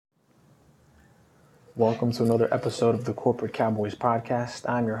Welcome to another episode of the Corporate Cowboys Podcast.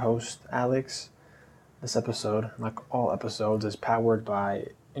 I'm your host, Alex. This episode, like all episodes, is powered by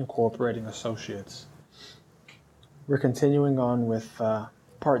Incorporating Associates. We're continuing on with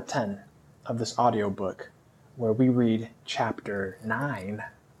part 10 of this audiobook, where we read chapter 9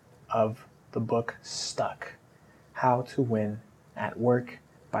 of the book Stuck: How to Win at Work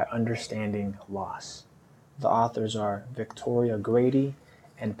by Understanding Loss. The authors are Victoria Grady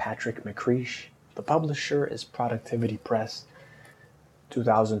and Patrick McCreesh. The publisher is Productivity Press,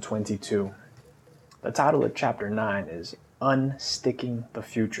 2022. The title of chapter 9 is Unsticking the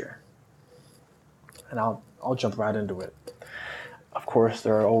Future. And I'll jump right into it. Of course,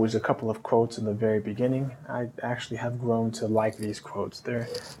 there are always a couple of quotes in the very beginning. I actually have grown to like these quotes. They're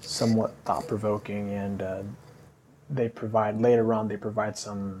somewhat thought-provoking, and they provide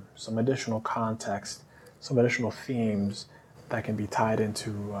some additional context, some additional themes that can be tied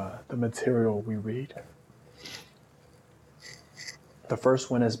into the material we read. The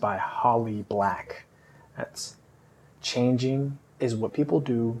first one is by Holly Black. That's changing is what people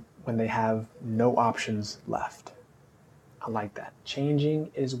do when they have no options left. I like that.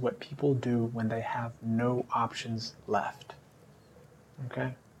 Changing is what people do when they have no options left.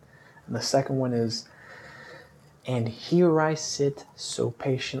 Okay? And the second one is, and here I sit so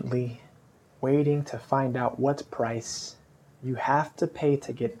patiently, waiting to find out what price you have to pay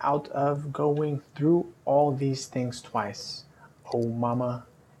to get out of going through all these things twice. Oh, mama,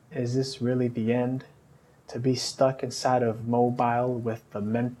 is this really the end? To be stuck inside of Mobile with the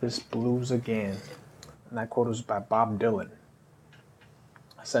Memphis Blues again. And that quote was by Bob Dylan.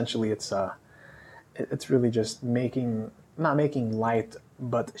 Essentially, it's really just not making light,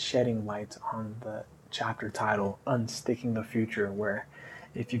 but shedding light on the chapter title, Unsticking the Future, where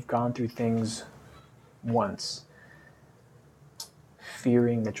if you've gone through things once,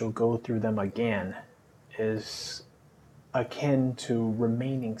 fearing that you'll go through them again is akin to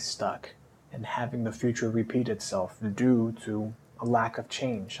remaining stuck and having the future repeat itself due to a lack of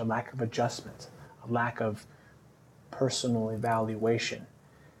change, a lack of adjustment, a lack of personal evaluation,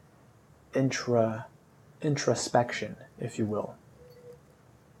 introspection, if you will.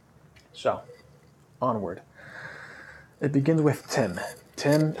 So, onward. It begins with Tim.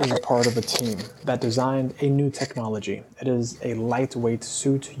 Tim is a part of a team that designed a new technology. It is a lightweight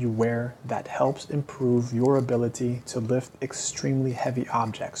suit you wear that helps improve your ability to lift extremely heavy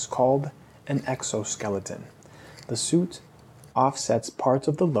objects, called an exoskeleton. The suit offsets parts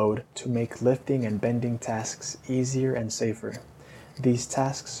of the load to make lifting and bending tasks easier and safer. These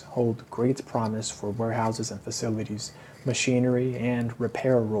tasks hold great promise for warehouses and facilities, machinery and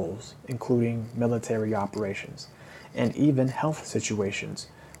repair roles, including military operations, and even health situations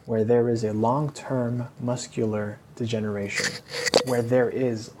where there is long-term muscular degeneration.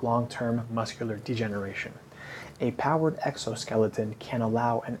 A powered exoskeleton can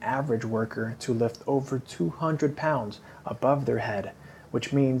allow an average worker to lift over 200 pounds above their head,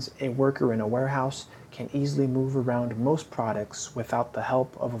 which means a worker in a warehouse can easily move around most products without the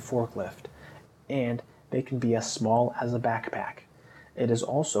help of a forklift, and they can be as small as a backpack. It is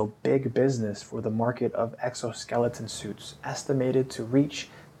also big business for the market of exoskeleton suits, estimated to reach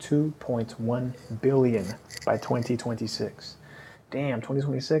 $2.1 billion by 2026. Damn,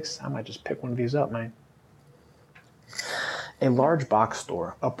 2026? I might just pick one of these up, man. A large box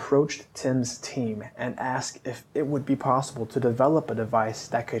store approached Tim's team and asked if it would be possible to develop a device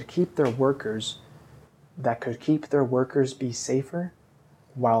that could keep their workers be safer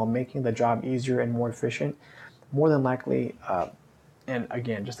while making the job easier and more efficient. More than likely, and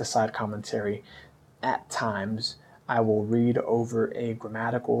again, just a side commentary, at times I will read over a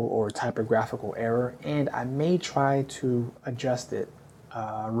grammatical or typographical error, and I may try to adjust it,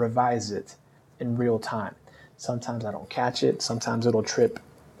 revise it in real time. Sometimes I don't catch it. Sometimes it'll trip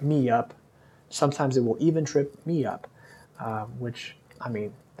me up. Sometimes it will even trip me up, which, I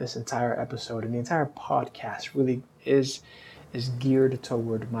mean, this entire episode and the entire podcast really is geared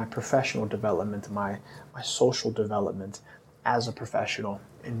toward my professional development, my social development as a professional,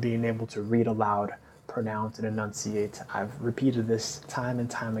 and being able to read aloud, pronounce, and enunciate. I've repeated this time and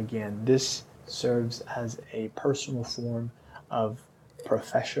time again. This serves as a personal form of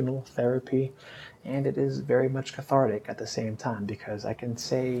professional therapy, and it is very much cathartic at the same time because I can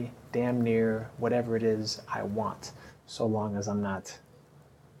say damn near whatever it is I want, so long as I'm not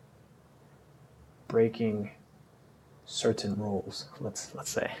breaking certain rules, let's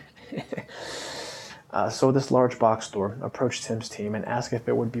say. So this large box store approached Tim's team and asked if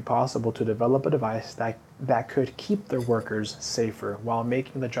it would be possible to develop a device that could keep their workers safer while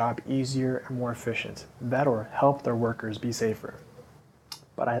making the job easier and more efficient. That or help their workers be safer.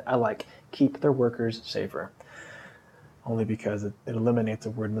 but I like keep their workers safer, only because it eliminates a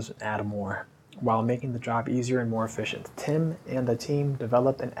word and doesn't add more. While making the job easier and more efficient, Tim and the team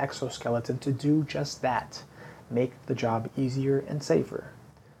developed an exoskeleton to do just that, make the job easier and safer.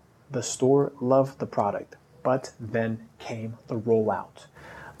 The store loved the product, but then came the rollout.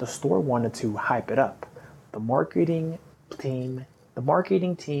 The store wanted to hype it up. The marketing team, the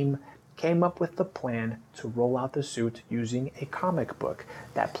marketing team came up with the plan to roll out the suit using a comic book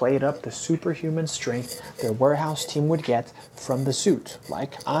that played up the superhuman strength their warehouse team would get from the suit,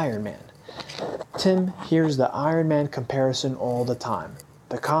 like Iron Man. Tim hears the Iron Man comparison all the time.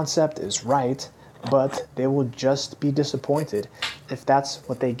 The concept is right, but they will just be disappointed if that's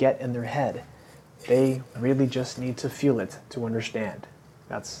what they get in their head. They really just need to feel it to understand.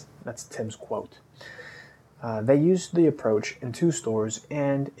 That's Tim's quote. They used the approach in 2 stores,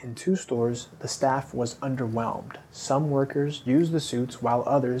 and in 2 stores, the staff was underwhelmed. Some workers used the suits while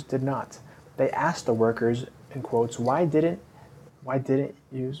others did not. They asked the workers, in quotes, why didn't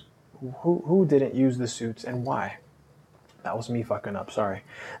use, who didn't use the suits and why? That was me fucking up, sorry.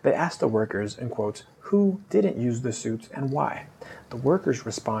 They asked the workers, in quotes, who didn't use the suits and why. The workers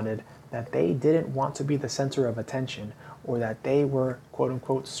responded that they didn't want to be the center of attention, or that they were, quote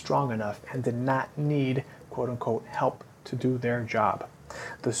unquote, strong enough and did not need, quote unquote, help to do their job.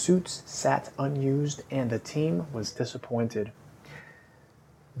 The suits sat unused and the team was disappointed.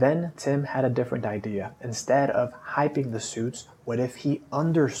 Then Tim had a different idea. Instead of hyping the suits, what if he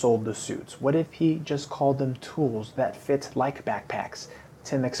undersold the suits? What if he just called them tools that fit like backpacks?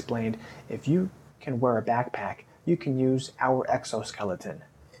 Tim explained, if you can wear a backpack, you can use our exoskeleton.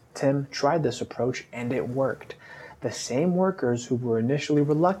 Tim tried this approach and it worked. The same workers who were initially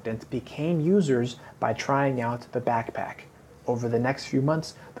reluctant became users by trying out the backpack. Over the next few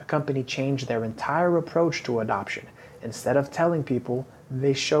months, the company changed their entire approach to adoption. Instead of telling people,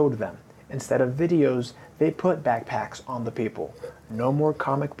 they showed them. Instead of videos, they put backpacks on the people. No more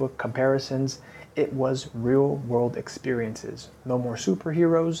comic book comparisons. It was real world experiences. No more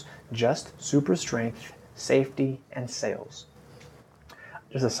superheroes, just super strength, safety, and sales.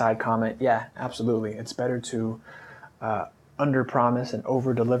 Just a side comment. Yeah, absolutely. It's better to under promise and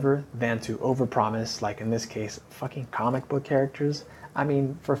over deliver than to over promise, like in this case, fucking comic book characters. I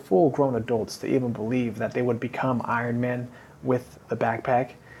mean, for full grown adults to even believe that they would become Iron Man with the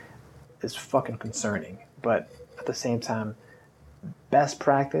backpack is fucking concerning. But at the same time, best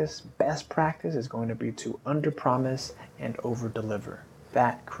practice is going to be to under promise and over deliver.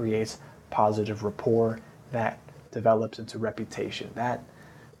 That creates positive rapport, that develops into reputation.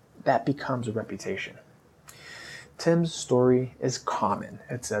 That becomes a reputation. Tim's story is common.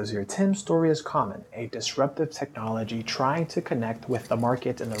 It says here, Tim's story is common, a disruptive technology trying to connect with the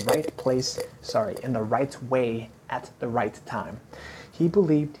market in the right place, in the right way at the right time. He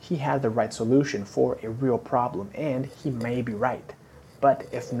believed he had the right solution for a real problem, and he may be right. But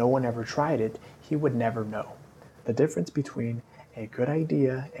if no one ever tried it, he would never know. The difference between a good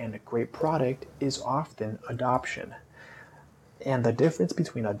idea and a great product is often adoption. And the difference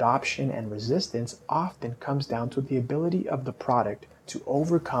between adoption and resistance often comes down to the ability of the product to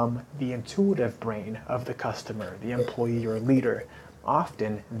overcome the intuitive brain of the customer, the employee or leader.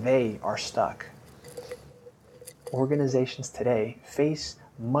 Often they are stuck. Organizations today face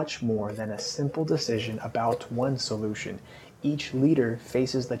much more than a simple decision about one solution. Each leader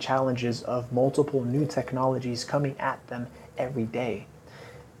faces the challenges of multiple new technologies coming at them every day.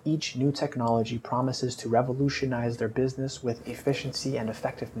 Each new technology promises to revolutionize their business with efficiency and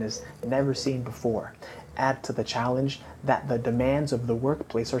effectiveness never seen before. Add to the challenge that the demands of the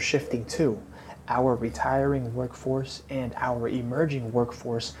workplace are shifting too. Our retiring workforce and our emerging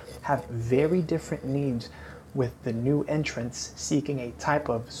workforce have very different needs, with the new entrants seeking a type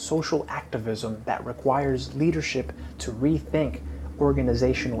of social activism that requires leadership to rethink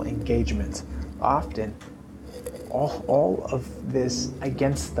organizational engagement. Often, all of this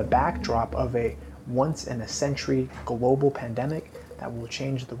against the backdrop of a once-in-a-century global pandemic that will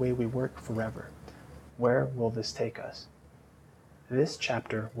change the way we work forever. Where will this take us? This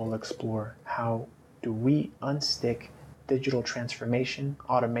chapter will explore how do we unstick digital transformation,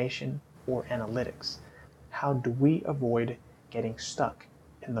 automation, or analytics? How do we avoid getting stuck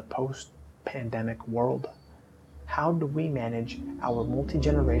in the post-pandemic world? How do we manage our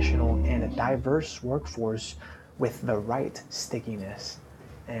multi-generational and a diverse workforce with the right stickiness?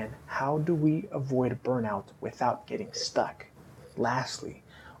 And how do we avoid burnout without getting stuck? Lastly,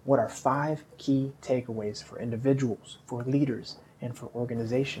 what are 5 key takeaways for individuals, for leaders, and for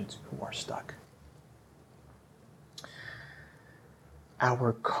organizations who are stuck?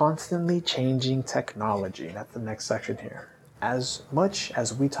 Our constantly changing technology, that's the next section here. As much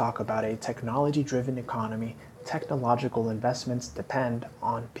as we talk about a technology-driven economy, technological investments depend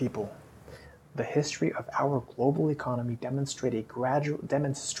on people. The history of our global economy demonstrates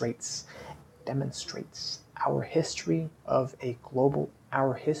our history of a global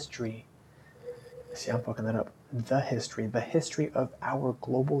our history see I'm fucking that up the history of our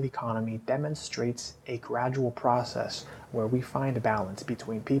global economy demonstrates a gradual process where we find a balance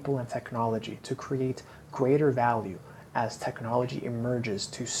between people and technology to create greater value as technology emerges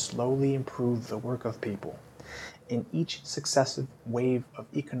to slowly improve the work of people. In each successive wave of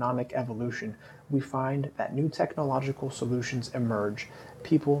economic evolution, we find that new technological solutions emerge,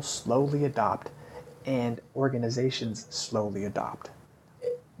 people slowly adopt, and organizations slowly adopt.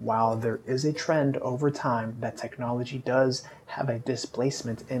 While there is a trend over time that technology does have a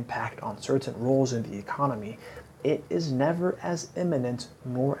displacement impact on certain roles in the economy, it is never as imminent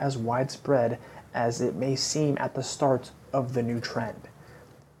nor as widespread as it may seem at the start of the new trend.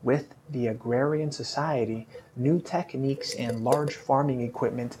 With the agrarian society, new techniques and large farming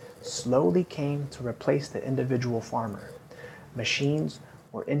equipment slowly came to replace the individual farmer. Machines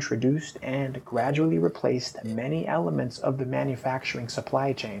were introduced and gradually replaced many elements of the manufacturing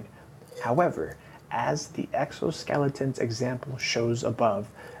supply chain. However, as the exoskeleton's example shows above,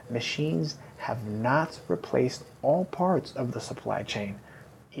 machines have not replaced all parts of the supply chain.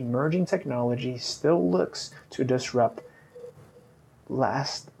 Emerging technology still looks to disrupt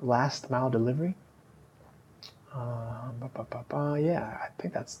last mile delivery. Yeah, I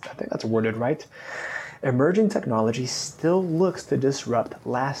think that's worded right. Emerging technology still looks to disrupt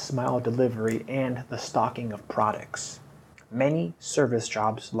last mile delivery and the stocking of products. Many service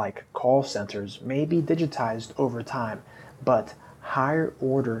jobs like call centers may be digitized over time, but higher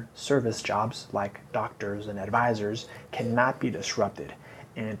order service jobs like doctors and advisors cannot be disrupted,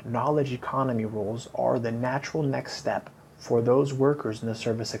 and knowledge economy roles are the natural next step for those workers in the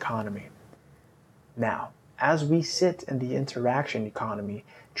service economy. Now, as we sit in the interaction economy,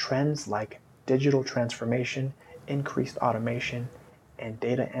 trends like digital transformation, increased automation, and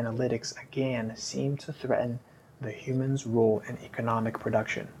data analytics again seem to threaten the human's role in economic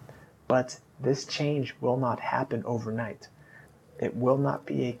production. But this change will not happen overnight. It will not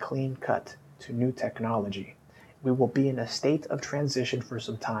be a clean cut to new technology. We will be in a state of transition for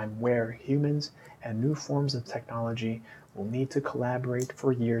some time where humans and new forms of technology will need to collaborate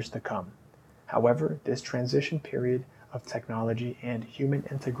for years to come. However, this transition period of technology and human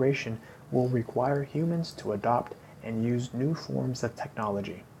integration will require humans to adopt and use new forms of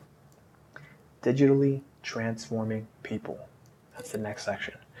technology. Digitally transforming people. That's the next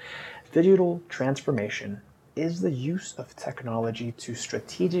section. Digital transformation is the use of technology to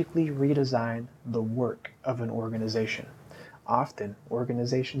strategically redesign the work of an organization. Often,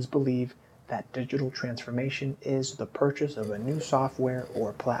 organizations believe that digital transformation is the purchase of a new software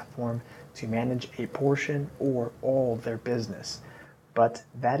or platform to manage a portion or all of their business, but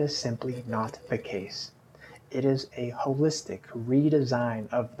that is simply not the case. It is a holistic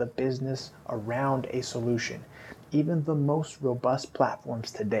redesign of the business around a solution. Even the most robust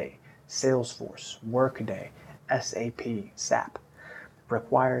platforms today, Salesforce, Workday, SAP, SAP,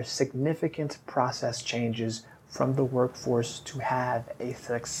 require significant process changes from the workforce to have a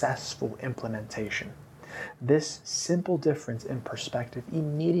successful implementation. This simple difference in perspective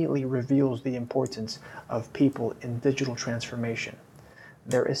immediately reveals the importance of people in digital transformation.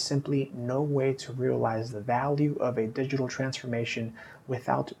 There is simply no way to realize the value of a digital transformation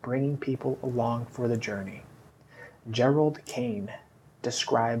without bringing people along for the journey. Gerald Kane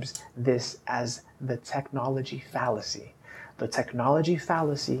describes this as the technology fallacy. The technology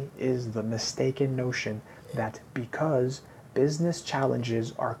fallacy is the mistaken notion that because business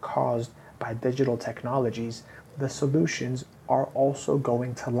challenges are caused by digital technologies, the solutions are also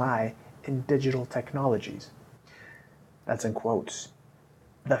going to lie in digital technologies. That's in quotes.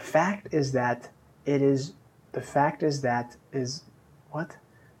 The fact is that it is the fact is that is what?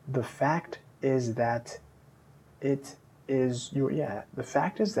 The fact is that it is your yeah, the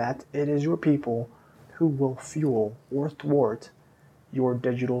fact is that it is your people who will fuel or thwart your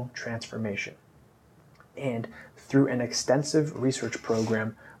digital transformation. And through an extensive research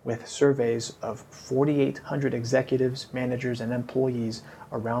program with surveys of 4,800 executives, managers, and employees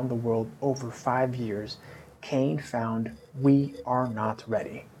around the world over 5 years, Kane found we are not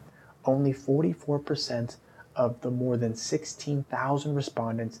ready. Only 44% of the more than 16,000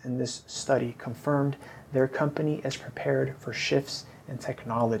 respondents in this study confirmed their company is prepared for shifts in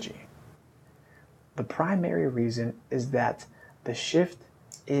technology. The primary reason is that the shift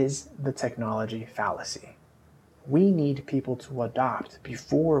is the technology fallacy. We need people to adopt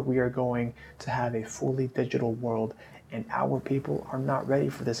before we are going to have a fully digital world and our people are not ready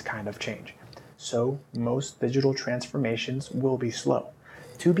for this kind of change. So, most digital transformations will be slow.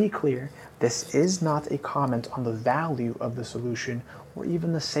 To be clear, this is not a comment on the value of the solution or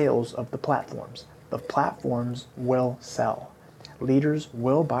even the sales of the platforms. The platforms will sell. Leaders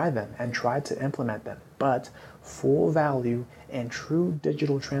will buy them and try to implement them, but full value and true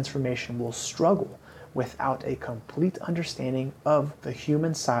digital transformation will struggle without a complete understanding of the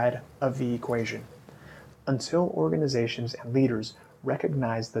human side of the equation. Until organizations and leaders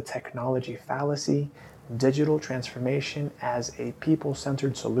recognize the technology fallacy, digital transformation as a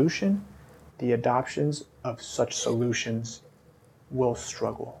people-centered solution, the adoptions of such solutions will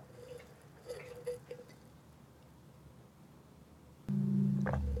struggle.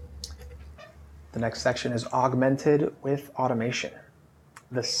 The next section is augmented with automation.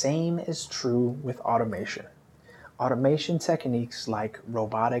 The same is true with automation. Automation techniques like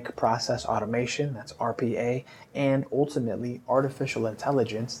robotic process automation, that's RPA, and ultimately artificial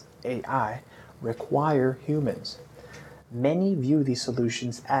intelligence, AI, require humans. Many view these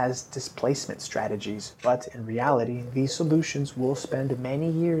solutions as displacement strategies, but in reality, these solutions will spend many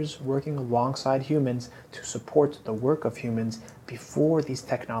years working alongside humans to support the work of humans before these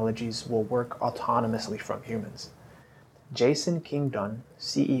technologies will work autonomously from humans. Jason Kingdon,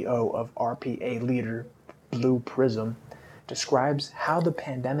 CEO of RPA leader Blue Prism, describes how the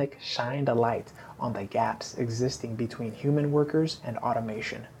pandemic shined a light on the gaps existing between human workers and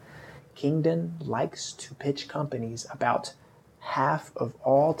automation. Kingdon likes to pitch companies about half of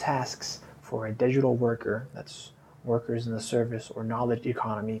all tasks for a digital worker, that's workers in the service or knowledge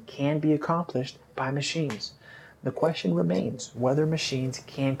economy, can be accomplished by machines. The question remains whether machines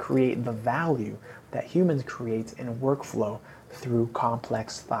can create the value that humans create in workflow through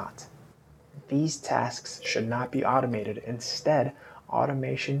complex thought. These tasks should not be automated. Instead,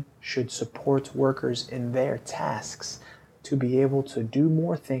 automation should support workers in their tasks to be able to do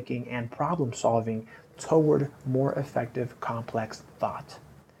more thinking and problem solving toward more effective complex thought.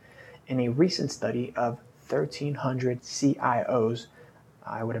 In a recent study of 1,300 CIOs,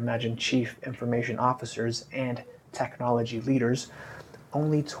 I would imagine chief information officers and technology leaders,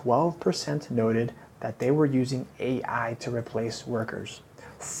 only 12% noted that they were using AI to replace workers.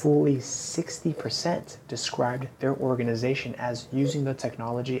 Fully 60% described their organization as using the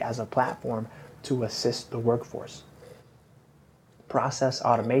technology as a platform to assist the workforce. Process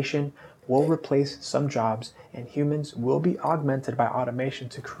automation will replace some jobs, and humans will be augmented by automation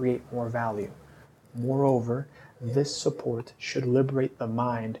to create more value. Moreover, this support should liberate the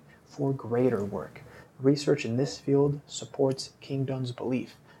mind for greater work. Research in this field supports Kingdon's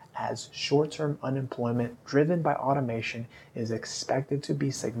belief, as short-term unemployment driven by automation is expected to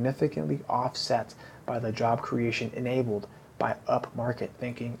be significantly offset by the job creation enabled by upmarket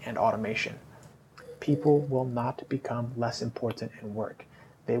thinking and automation. People will not become less important in work.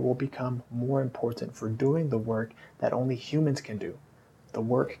 They will become more important for doing the work that only humans can do. The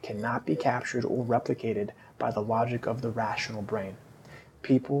work cannot be captured or replicated by the logic of the rational brain.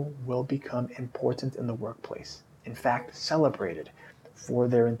 People will become important in the workplace, in fact, celebrated for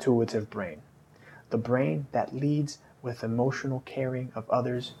their intuitive brain. The brain that leads with emotional caring of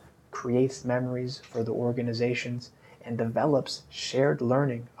others, creates memories for the organizations, and develops shared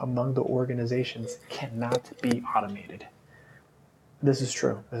learning among the organizations cannot be automated. This is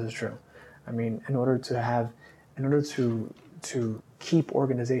true. This is true. I mean, in order to keep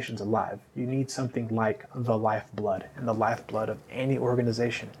organizations alive, you need something like the lifeblood. And the lifeblood of any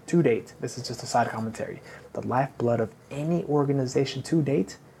organization to date, this is just a side commentary, the lifeblood of any organization to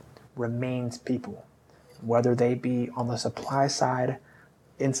date remains people. Whether they be on the supply side,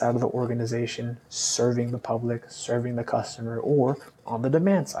 inside of the organization, serving the public, serving the customer, or on the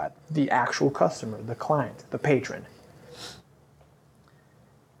demand side, the actual customer, the client, the patron.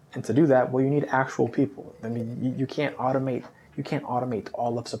 And to do that, well, you need actual people. I mean, you can't automate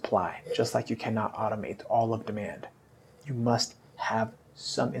all of supply, just like you cannot automate all of demand. You must have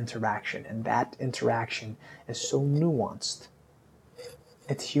some interaction, and that interaction is so nuanced.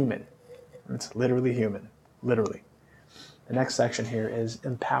 It's human. It's literally human. Literally. The next section here is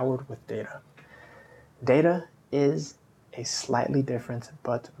empowered with data. Data is a slightly different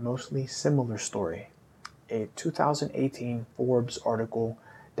but mostly similar story. A 2018 Forbes article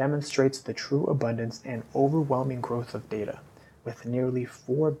demonstrates the true abundance and overwhelming growth of data. With nearly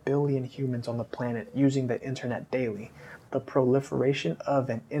 4 billion humans on the planet using the internet daily, the proliferation of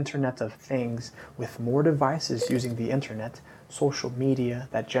an Internet of Things with more devices using the internet, social media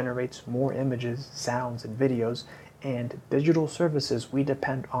that generates more images, sounds, and videos, and digital services we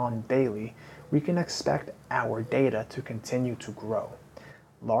depend on daily, we can expect our data to continue to grow.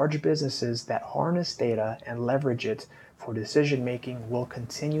 Large businesses that harness data and leverage it for decision making will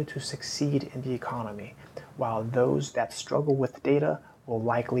continue to succeed in the economy, while those that struggle with data will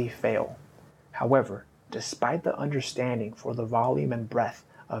likely fail. However, despite the understanding for the volume and breadth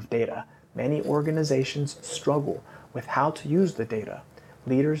of data, many organizations struggle with how to use the data.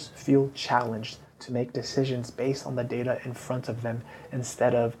 Leaders feel challenged to make decisions based on the data in front of them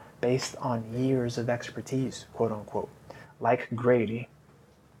instead of based on years of expertise, quote unquote. Like Grady,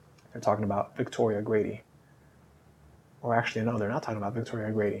 they're talking about Victoria Grady. Or actually, no, they're not talking about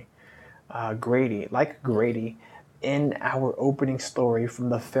Victoria Grady. Like Grady, in our opening story from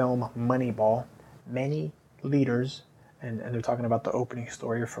the film Moneyball, many leaders, and they're talking about the opening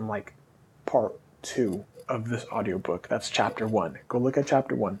story from like part 2 of this audiobook. That's chapter 1. Go look at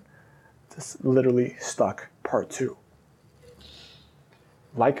chapter 1. This literally stuck, part 2.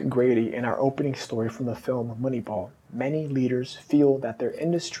 Like Grady in our opening story from the film Moneyball, many leaders feel that their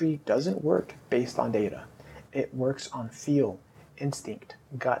industry doesn't work based on data. It works on feel, instinct,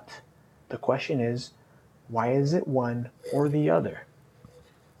 gut. The question is, why is it one or the other?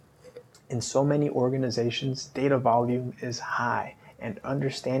 In so many organizations, data volume is high and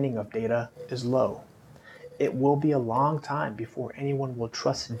understanding of data is low. It will be a long time before anyone will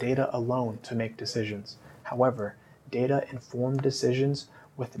trust data alone to make decisions. However, data-informed decisions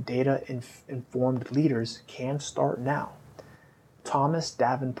with data-informed leaders can start now. Thomas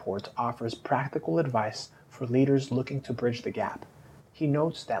Davenport offers practical advice for leaders looking to bridge the gap. He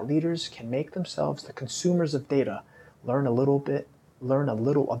notes that leaders can make themselves the consumers of data, learn a little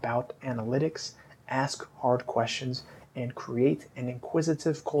about analytics, ask hard questions, and create an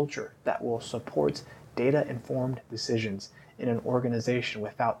inquisitive culture that will support data-informed decisions in an organization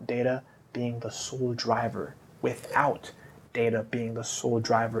without data being the sole driver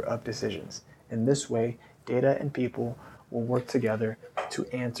of decisions. In this way, data and people will work together to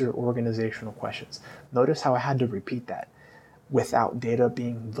answer organizational questions. Notice how I had to repeat that. Without data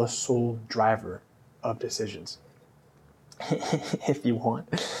being the sole driver of decisions. if you want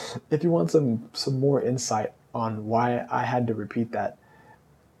some more insight on why I had to repeat that,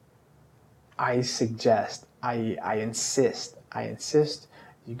 I insist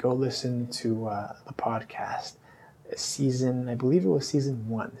you go listen to the podcast. I believe it was season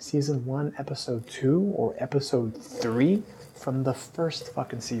 1, episode 2 or episode 3 from the first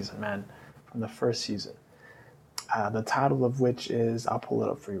fucking season, man. From the first season. The title of which is, I'll pull it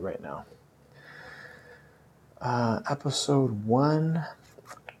up for you right now. Episode 1,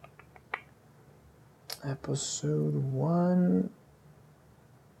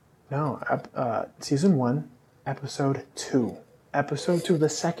 season 1, episode 2. Episode 2, the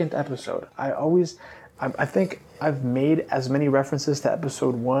second episode. I think I've made as many references to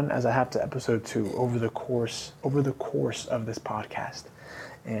episode 1 as I have to episode 2 over the course of this podcast.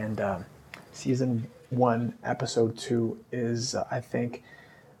 And season 1, episode 2 is, I think,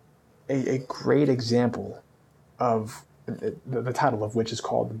 a great example of the title of which is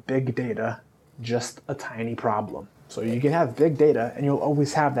called Big Data, Just a Tiny Problem. So you can have big data and you'll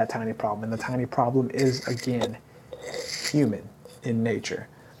always have that tiny problem. And the tiny problem is, again, human in nature.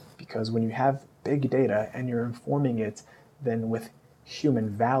 Because when you have big data and you're informing it then with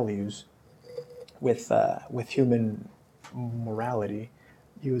human values, with human morality,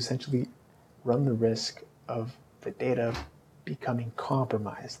 you essentially run the risk of the data becoming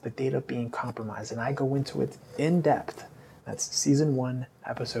compromised, the data being compromised. And I go into it in depth. That's season 1,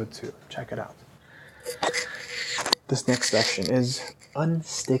 episode 2. Check it out. This next section is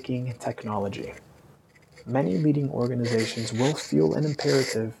unsticking technology. Many leading organizations will feel an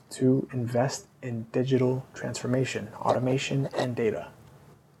imperative to invest in digital transformation, automation, and data.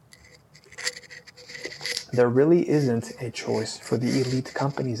 There really isn't a choice for the elite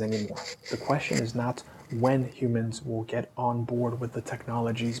companies anymore. The question is not when humans will get on board with the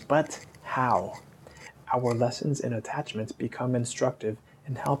technologies, but how. Our lessons in attachment become instructive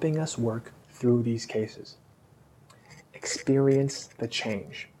in helping us work through these cases. Experience the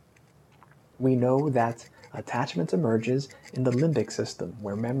change. We know that attachment emerges in the limbic system,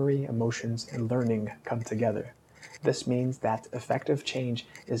 where memory, emotions, and learning come together. This means that effective change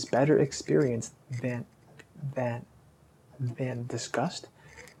is better experienced than disgust.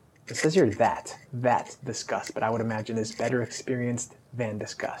 It says here that disgust, but I would imagine is better experienced than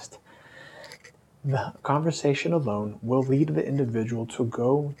disgust. The conversation alone will lead the individual to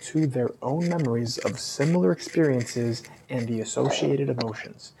go to their own memories of similar experiences and the associated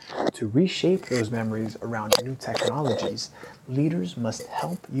emotions. To reshape those memories around new technologies, leaders must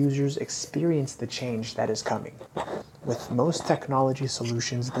help users experience the change that is coming. With most technology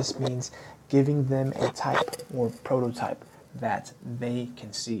solutions, this means giving them a type or prototype that they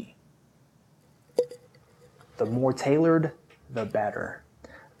can see. The more tailored, the better.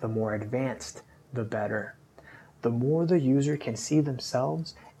 The more advanced, the better. The more the user can see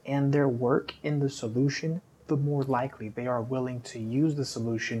themselves and their work in the solution, the more likely they are willing to use the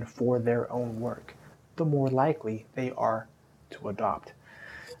solution for their own work. The more likely they are to adopt.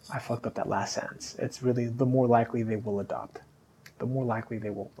 I fucked up that last sentence. It's really the more likely they will adopt. The more likely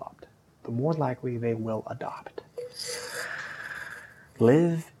they will adopt. The more likely they will adopt.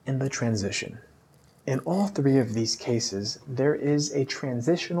 Live in the transition. In all three of these cases, there is a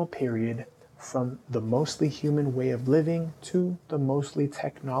transitional period from the mostly human way of living to the mostly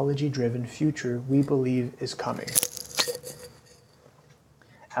technology-driven future we believe is coming.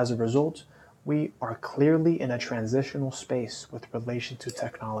 As a result, we are clearly in a transitional space with relation to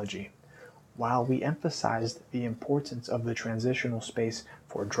technology. While we emphasized the importance of the transitional space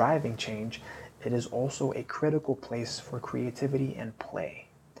for driving change, it is also a critical place for creativity and play.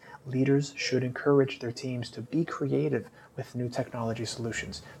 Leaders should encourage their teams to be creative with new technology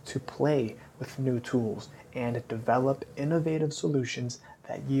solutions, to play with new tools, and develop innovative solutions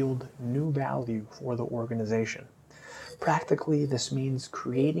that yield new value for the organization. Practically, this means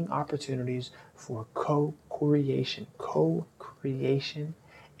creating opportunities for co-creation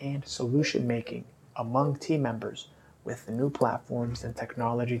and solution making among team members with new platforms and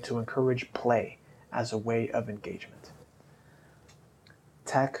technology to encourage play as a way of engagement.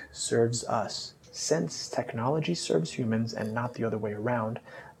 Tech serves us. Since technology serves humans and not the other way around,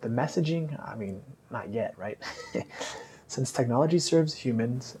 the messaging, not yet, right? Since technology serves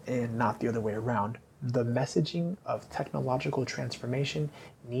humans and not the other way around, the messaging of technological transformation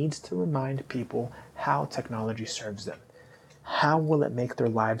needs to remind people how technology serves them. How will it make their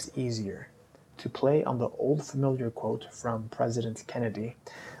lives easier? To play on the old familiar quote from President Kennedy,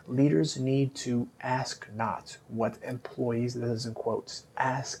 leaders need to ask not what employees, this is in quotes,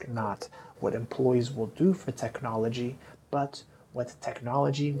 ask not what employees will do for technology, but what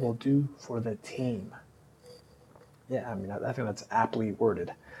technology will do for the team. Yeah, I think that's aptly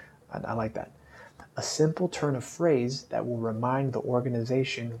worded. I like that. A simple turn of phrase that will remind the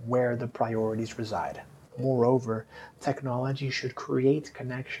organization where the priorities reside. Moreover, technology should create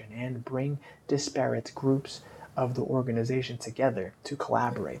connection and bring disparate groups of the organization together to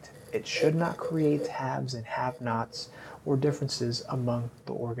collaborate. It should not create haves and have-nots or differences among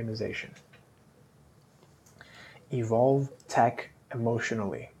the organization. Evolve tech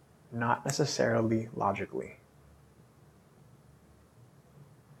emotionally, not necessarily logically.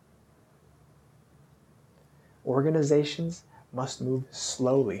 Organizations must move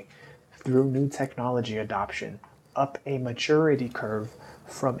slowly through new technology adoption, up a maturity curve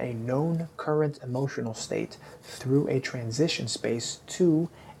from a known current emotional state through a transition space to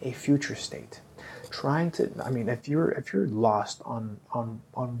a future state. If you're lost on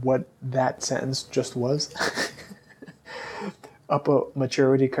what that sentence just was, up a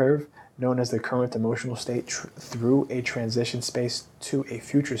maturity curve known as the current emotional state through a transition space to a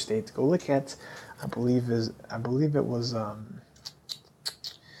future state. Go look at, I believe it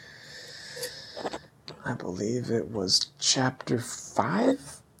was chapter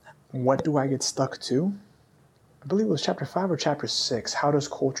 5. What do I get stuck to? I believe it was chapter 5 or chapter 6. How does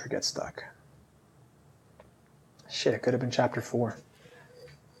culture get stuck? Shit, it could have been chapter 4.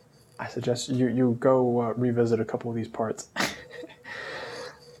 I suggest you go revisit a couple of these parts.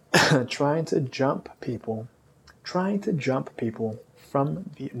 Trying to jump people from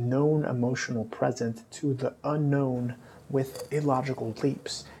the known emotional present to the unknown with illogical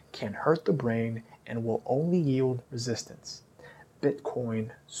leaps can hurt the brain and will only yield resistance.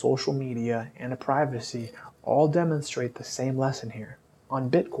 Bitcoin, social media, and privacy all demonstrate the same lesson here. On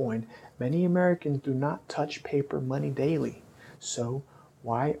Bitcoin, many Americans do not touch paper money daily. So,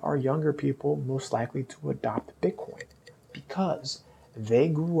 why are younger people most likely to adopt Bitcoin? Because they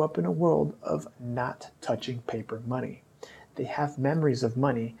grew up in a world of not touching paper money. They have memories of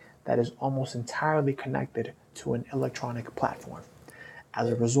money that is almost entirely connected to an electronic platform. As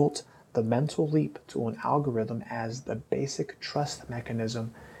a result, the mental leap to an algorithm as the basic trust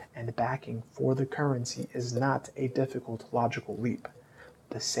mechanism and backing for the currency is not a difficult logical leap.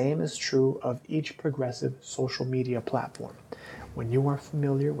 The same is true of each progressive social media platform. When you are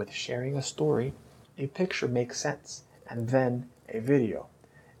familiar with sharing a story, a picture makes sense, and then a video.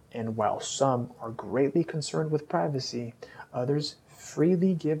 And while some are greatly concerned with privacy, others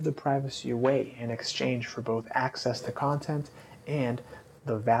freely give the privacy away in exchange for both access to content and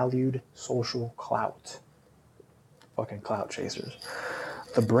the valued social clout. Fucking clout chasers.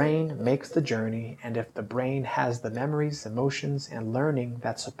 The brain makes the journey, and if the brain has the memories, emotions, and learning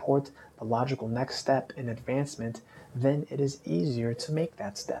that support the logical next step in advancement, then it is easier to make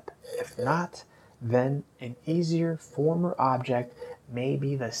that step. If not, then an easier form or object may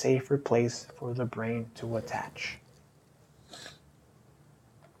be the safer place for the brain to attach.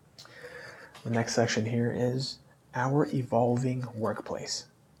 The next section here is our evolving workplace.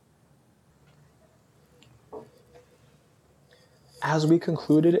 As we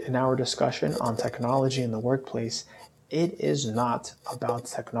concluded in our discussion on technology in the workplace, it is not about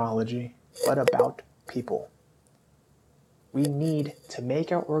technology, but about people. We need to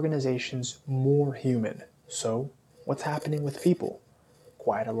make our organizations more human. So, what's happening with people?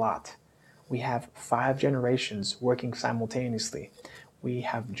 Quite a lot. We have 5 generations working simultaneously. We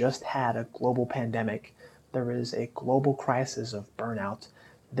have just had a global pandemic. There is a global crisis of burnout.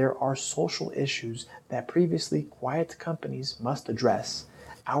 There are social issues that previously quiet companies must address.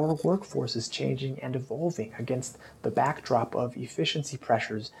 Our workforce is changing and evolving against the backdrop of efficiency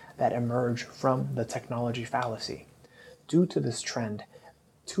pressures that emerge from the technology fallacy. Due to this trend,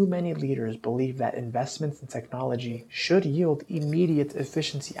 too many leaders believe that investments in technology should yield immediate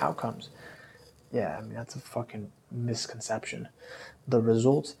efficiency outcomes. Yeah, I mean, that's a fucking misconception. The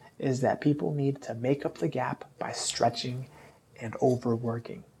result is that people need to make up the gap by stretching and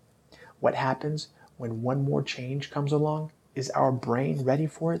overworking. What happens when one more change comes along? Is our brain ready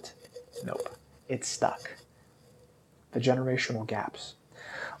for it? Nope, it's stuck. The generational gaps.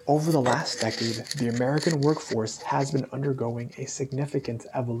 Over the last decade, the American workforce has been undergoing a significant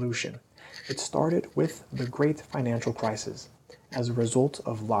evolution. It started with the Great Financial Crisis. As a result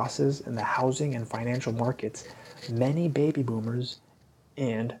of losses in the housing and financial markets, many baby boomers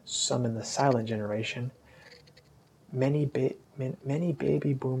and some in the silent generation, many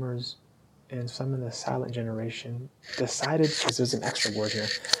baby boomers and some in the silent generation decided, because there's an extra word here,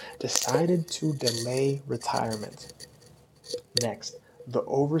 decided to delay retirement. Next, the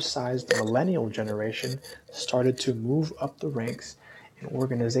oversized millennial generation started to move up the ranks in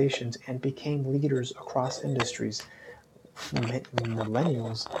organizations and became leaders across industries.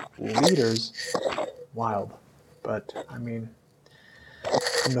 Millennials, leaders, wild. But, I mean,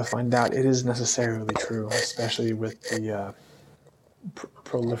 come to find out, it is necessarily true, especially with the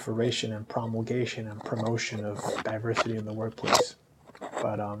proliferation and promulgation and promotion of diversity in the workplace.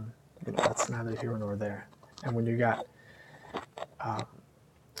 But, that's neither here nor there. And when you got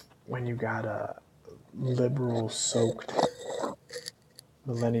liberal-soaked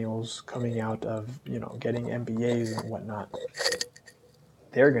millennials coming out of, getting MBAs and whatnot,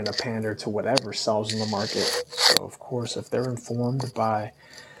 they're going to pander to whatever sells in the market. So, of course, if they're informed by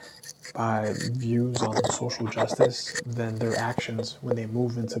views on social justice, then their actions when they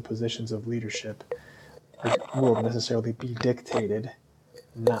move into positions of leadership will necessarily be dictated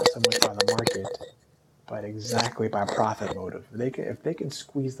not so much by the market, but exactly by profit motive. If they can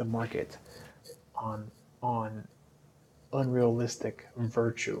squeeze the market on unrealistic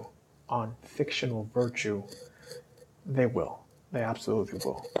virtue, on fictional virtue, they will. They absolutely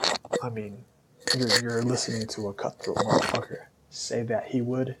will. I mean, you're listening to a cutthroat motherfucker say that he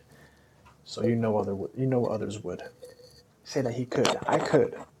would, so you know others would. Say that he could. I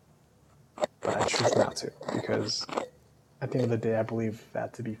could, but I choose not to, because at the end of the day, I believe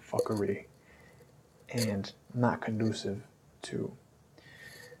that to be fuckery and not conducive to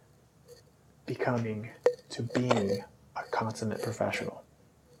being a consummate professional.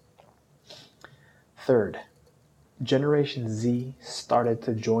 Third, Generation Z started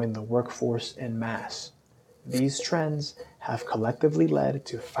to join the workforce en masse. These trends have collectively led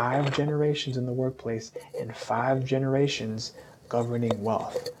to 5 generations in the workplace and 5 generations governing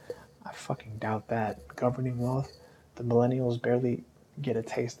wealth. I fucking doubt that. Governing wealth, the millennials barely get a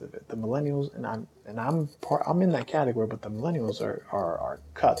taste of it. The millennials, I'm in that category, but the millennials are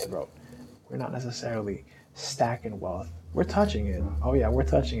cutthroat. We're not necessarily stacking wealth. We're touching it. Oh yeah, we're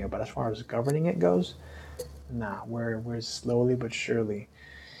touching it. But as far as governing it goes, nah, we're slowly but surely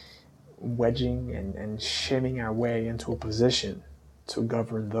wedging and shimming our way into a position to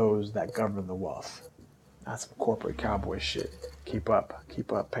govern those that govern the wealth. That's some corporate cowboy shit. Keep up,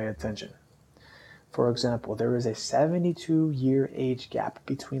 pay attention. For example, there is a 72-year age gap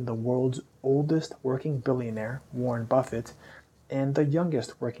between the world's oldest working billionaire, Warren Buffett, and the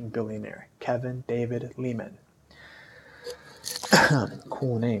youngest working billionaire, Kevin David Lehman.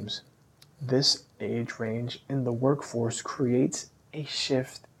 Cool names. This age range in the workforce creates a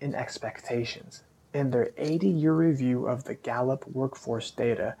shift in expectations. In their 80-year review of the Gallup workforce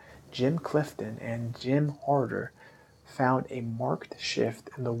data, Jim Clifton and Jim Harder found a marked shift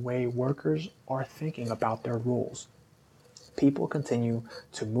in the way workers are thinking about their roles. People continue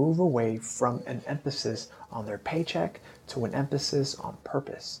to move away from an emphasis on their paycheck to an emphasis on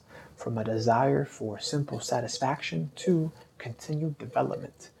purpose, from a desire for simple satisfaction to continued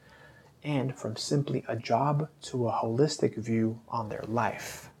development. and from simply a job to a holistic view on their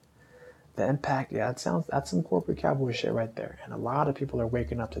life. The impact, yeah, that's some corporate cowboy shit right there. And a lot of people are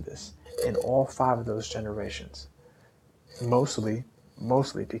waking up to this in all five of those generations. Mostly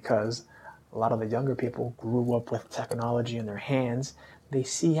because a lot of the younger people grew up with technology in their hands. They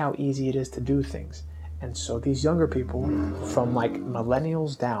see how easy it is to do things. And so these younger people, from like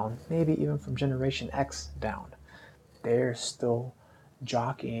millennials down, maybe even from Generation X down, they're still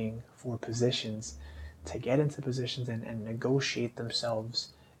jockeying for positions to get into positions and negotiate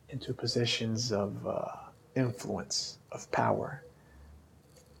themselves into positions of influence, of power.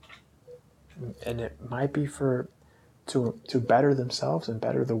 And it might be for to better themselves and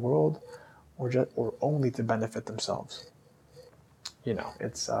better the world, or only to benefit themselves. You know,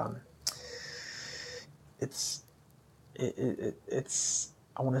 it's it's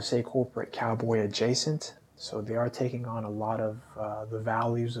I want to say corporate cowboy adjacent. So they are taking on a lot of the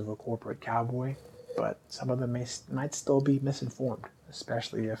values of a corporate cowboy, but some of them might still be misinformed,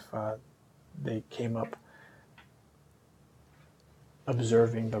 especially if they came up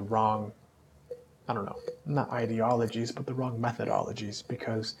observing the wrong, I don't know, not ideologies, but the wrong methodologies.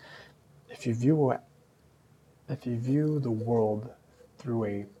 Because if you view the world through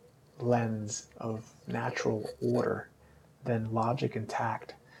a lens of natural order, then logic and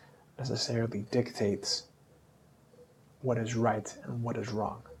tact necessarily dictates what is right and what is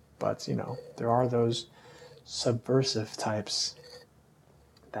wrong. But, you know, there are those subversive types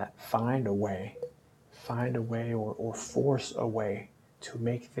that find a way or force a way to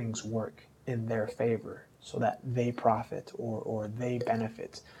make things work in their favor so that they profit or they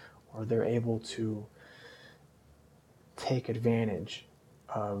benefit, or they're able to take advantage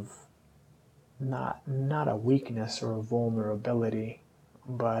of not a weakness or a vulnerability,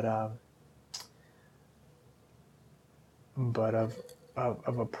 but of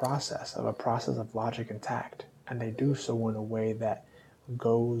a process of logic and tact, and they do so in a way that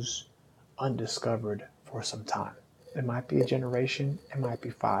goes undiscovered for some time. It might be a generation, it might be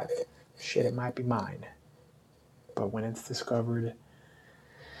five, shit, it might be mine, but when it's discovered,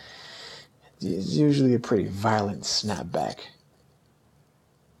 it's usually a pretty violent snapback.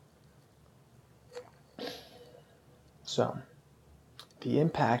 So, the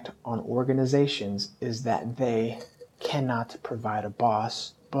impact on organizations is that they cannot provide a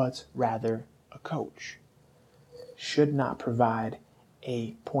boss, but rather a coach. Should not provide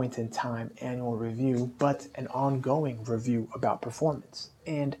a point in time annual review, but an ongoing review about performance.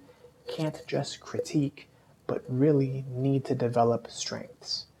 And can't just critique, but really need to develop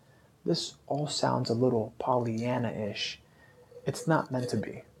strengths. This all sounds a little Pollyanna-ish. It's not meant to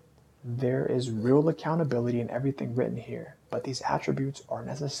be. There is real accountability in everything written here, but these attributes are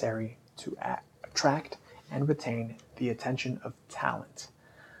necessary to attract and retain the attention of talent.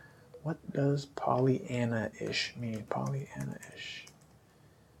 What does Pollyanna-ish mean? Pollyanna-ish.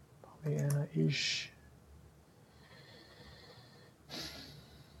 Pollyanna-ish.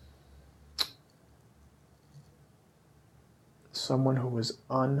 Someone who is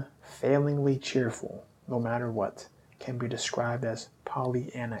unfailingly cheerful, no matter what, can be described as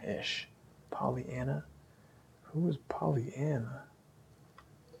Pollyanna-ish. Pollyanna? Who is Pollyanna?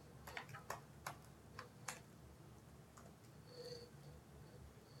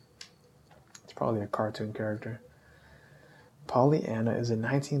 It's probably a cartoon character. Pollyanna is a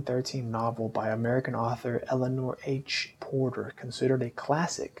 1913 novel by American author Eleanor H. Porter, considered a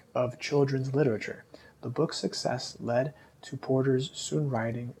classic of children's literature. The book's success led to Porter's soon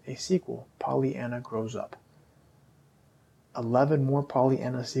writing a sequel, Pollyanna Grows Up. 11 more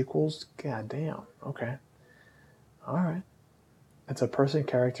Pollyanna sequels? God damn. Okay. All right. It's a person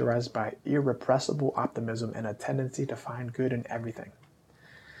characterized by irrepressible optimism and a tendency to find good in everything.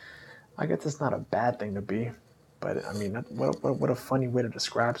 I guess it's not a bad thing to be, but I mean, what a funny way to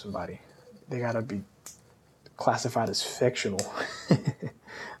describe somebody. They gotta be classified as fictional.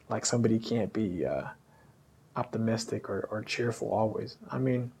 Like somebody can't be optimistic or cheerful always. I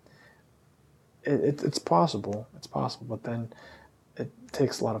mean, it's possible. It's possible, but then it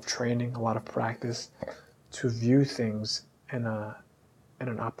takes a lot of training, a lot of practice to view things in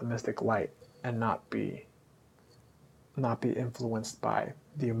an optimistic light and not be influenced by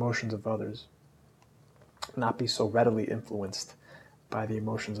the emotions of others, not be so readily influenced by the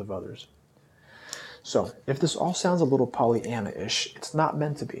emotions of others. So, if this all sounds a little Pollyanna-ish, it's not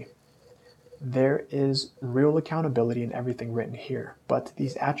meant to be. There is real accountability in everything written here, but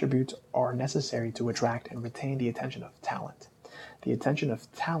these attributes are necessary to attract and retain the attention of talent. The attention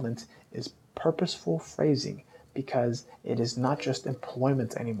of talent is purposeful phrasing because it is not just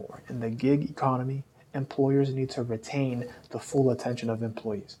employment anymore. In the gig economy, employers need to retain the full attention of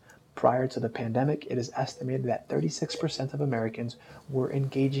employees. Prior to the pandemic, it is estimated that 36% of Americans were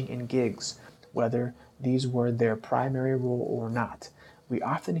engaging in gigs, whether these were their primary role or not. We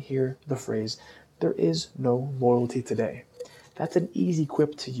often hear the phrase, "there is no loyalty today." That's an easy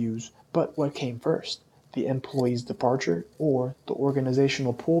quip to use, but what came first? The employee's departure or the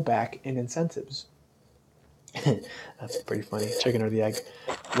organizational pullback in incentives? That's pretty funny. Chicken or the egg?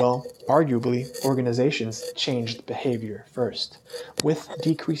 Well, arguably, organizations changed behavior first. With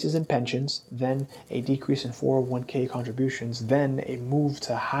decreases in pensions, then a decrease in 401k contributions, then a move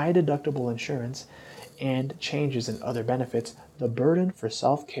to high deductible insurance, and changes in other benefits, the burden for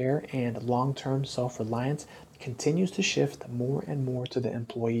self-care and long-term self-reliance continues to shift more and more to the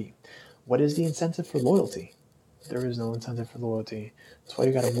employee. What is the incentive for loyalty? There is no incentive for loyalty. That's why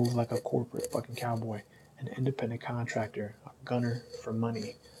you gotta move like a corporate fucking cowboy, an independent contractor, a gunner for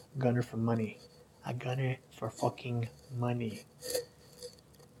money. Gunner for money. A gunner for fucking money.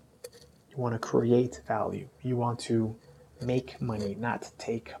 You want to create value. You want to make money, not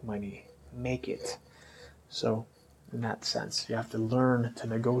take money. Make it. So, in that sense, you have to learn to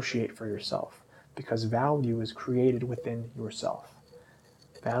negotiate for yourself because value is created within yourself.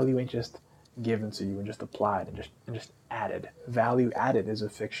 Value ain't just given to you and just applied and just added. Value added is a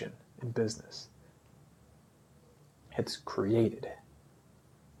fiction in business. It's created.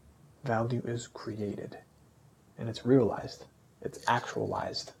 Value is created. And it's realized. It's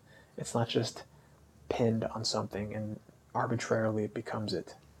actualized. It's not just pinned on something and arbitrarily it becomes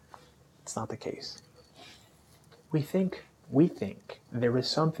it. It's not the case. We think there is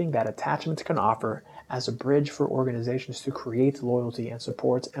something that attachments can offer as a bridge for organizations to create loyalty and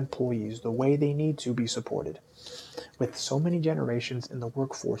support employees the way they need to be supported. With so many generations in the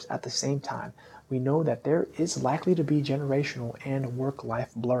workforce at the same time, we know that there is likely to be generational and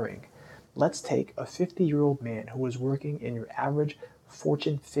work-life blurring. Let's take a 50-year-old man who is working in your average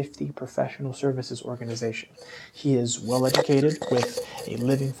Fortune 50 professional services organization. He is well educated with a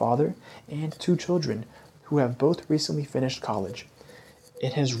living father and 2 children who have both recently finished college.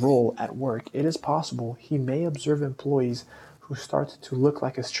 In his role at work, it is possible he may observe employees who start to look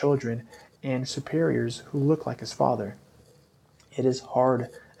like his children and superiors who look like his father. It is hard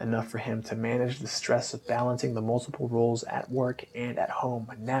enough for him to manage the stress of balancing the multiple roles at work and at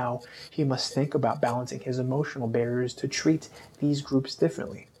home. Now he must think about balancing his emotional barriers to treat these groups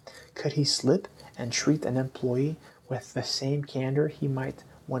differently. Could he slip and treat an employee with the same candor he might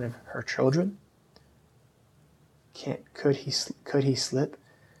one of her children? Could he slip?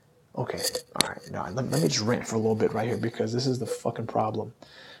 Okay, all right. Now let me just rant for a little bit right here because this is the fucking problem.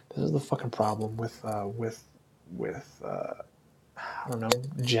 This is the fucking problem with I don't know,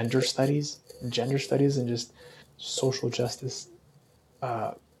 gender studies and just social justice,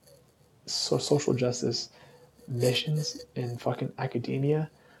 social justice missions in fucking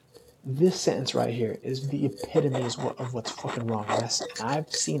academia. This sentence right here is the epitome of what's fucking wrong. And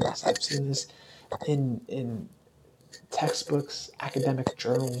I've seen this. I've seen this in textbooks, academic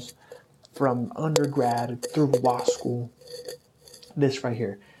journals, from undergrad through law school. This right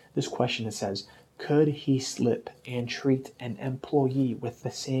here, this question, it says, could he slip and treat an employee with the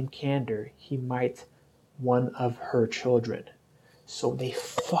same candor he might one of her children? So they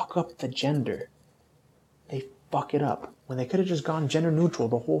fuck up the gender. They fuck it up when they could have just gone gender neutral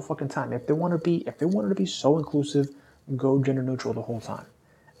the whole fucking time. If they wanted to be so inclusive, go gender neutral the whole time.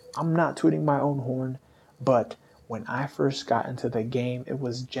 I'm not tooting my own horn, but when I first got into the game, it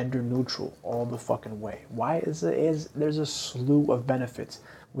was gender neutral all the fucking way. Why is there's a slew of benefits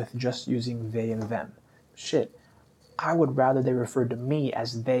with just using they and them. Shit, I would rather they refer to me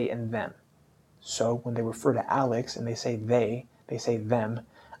as they and them. So when they refer to Alex and they say them,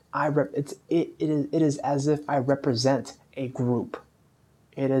 it is as if I represent a group.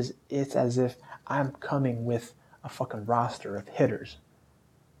 It's as if I'm coming with a fucking roster of hitters.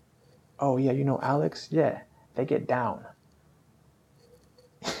 Oh yeah, you know Alex? Yeah, they get down.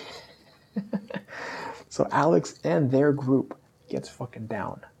 So Alex and their group gets fucking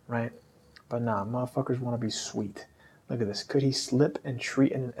down, right? But nah, motherfuckers want to be sweet. Look at this. Could he slip and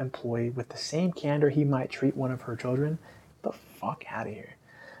treat an employee with the same candor he might treat one of her children? Get the fuck out of here.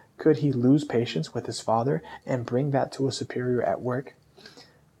 Could he lose patience with his father and bring that to a superior at work?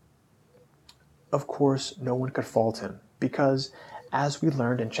 Of course, no one could fault him because, as we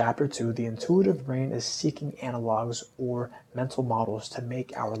learned in Chapter 2, the intuitive brain is seeking analogs or mental models to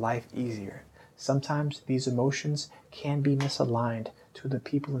make our life easier. Sometimes these emotions can be misaligned to the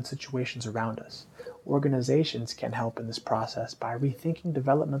people and situations around us. Organizations can help in this process by rethinking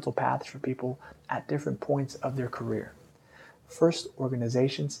developmental paths for people at different points of their career. First,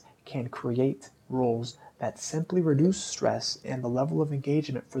 organizations can create rules that simply reduce stress and the level of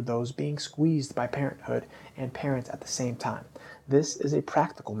engagement for those being squeezed by parenthood and parents at the same time. This is a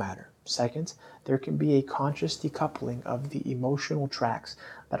practical matter. Second, there can be a conscious decoupling of the emotional tracks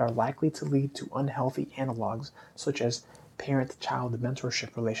that are likely to lead to unhealthy analogs such as parent-child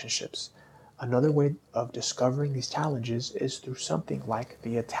mentorship relationships. Another way of discovering these challenges is through something like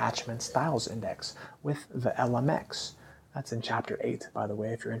the Attachment Styles Index with the LMX. That's in Chapter 8, by the way,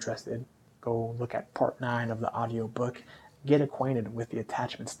 if you're interested. Go look at Part 9 of the audio book. Get acquainted with the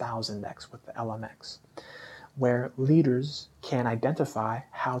Attachment Styles Index with the LMX, where leaders can identify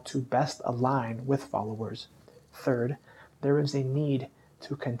how to best align with followers. Third, there is a need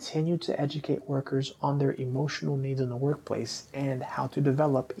to continue to educate workers on their emotional needs in the workplace and how to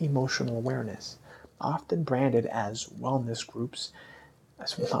develop emotional awareness. Often branded as wellness groups,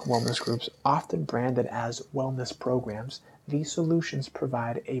 often branded as wellness programs, these solutions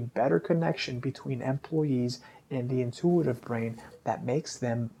provide a better connection between employees and the intuitive brain that makes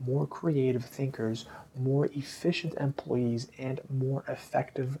them more creative thinkers, more efficient employees, and more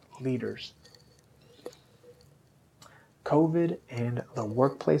effective leaders. COVID and the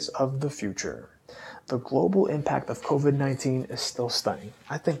workplace of the future. The global impact of COVID-19 is still stunning.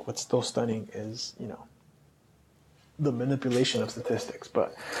 I think what's still stunning is, the manipulation of statistics,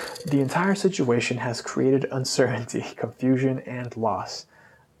 but the entire situation has created uncertainty, confusion, and loss.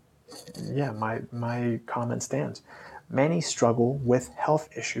 Yeah, my comment stands. Many struggle with health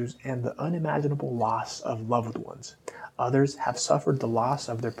issues and the unimaginable loss of loved ones. Others have suffered the loss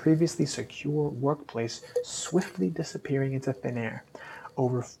of their previously secure workplace swiftly disappearing into thin air.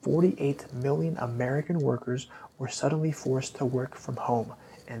 Over 48 million American workers were suddenly forced to work from home,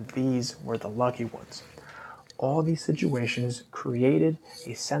 and these were the lucky ones. All these situations created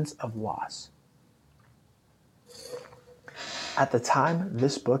a sense of loss. At the time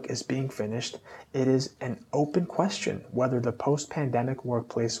this book is being finished, it is an open question whether the post-pandemic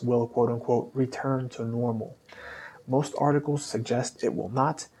workplace will quote-unquote return to normal. Most articles suggest it will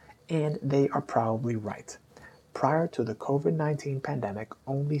not, and they are probably right. Prior to the COVID-19 pandemic,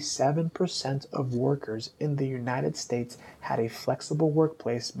 only 7% of workers in the United States had a flexible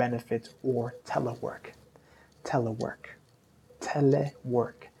workplace benefit or telework. Telework,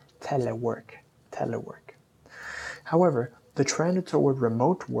 telework, telework, telework. However, the trend toward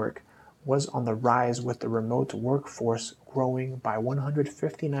remote work was on the rise, with the remote workforce growing by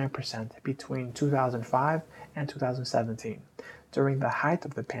 159% between 2005 and 2017. During the height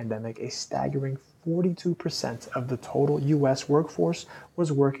of the pandemic, a staggering 42% of the total U.S. workforce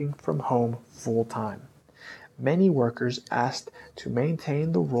was working from home full-time. Many workers asked to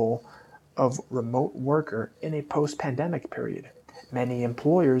maintain the role of remote worker in a post-pandemic period. Many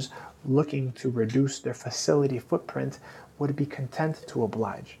employers looking to reduce their facility footprint would be content to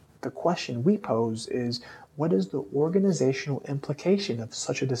oblige. The question we pose is, what is the organizational implication of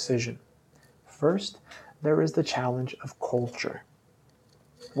such a decision? First, there is the challenge of culture.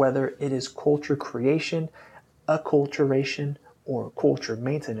 Whether it is culture creation, acculturation, or culture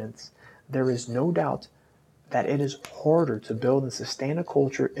maintenance, there is no doubt that it is harder to build and sustain a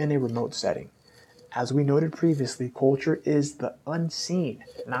culture in a remote setting. As we noted previously, culture is the unseen,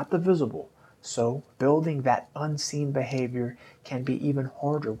 not the visible. So building that unseen behavior can be even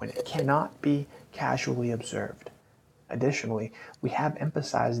harder when it cannot be casually observed. Additionally, we have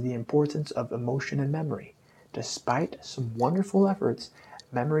emphasized the importance of emotion and memory. Despite some wonderful efforts,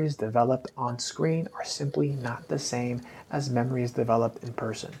 memories developed on screen are simply not the same as memories developed in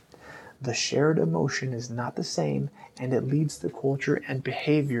person. The shared emotion is not the same, and it leads to culture and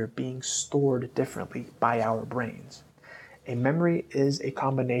behavior being stored differently by our brains. A memory is a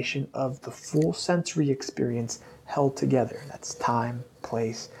combination of the full sensory experience held together. That's time,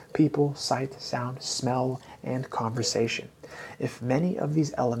 place, people, sight, sound, smell, and conversation. If many of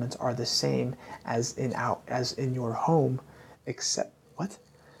these elements are the same as in your home, except what?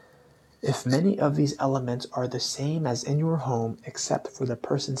 If many of these elements are the same as in your home except for the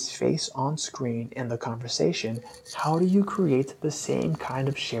person's face on screen and the conversation, how do you create the same kind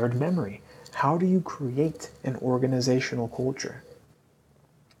of shared memory? How do you create an organizational culture?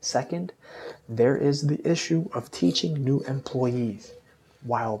 Second, there is the issue of teaching new employees.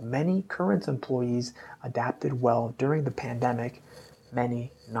 While many current employees adapted well during the pandemic,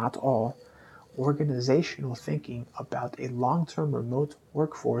 many, not all, organizational thinking about a long-term remote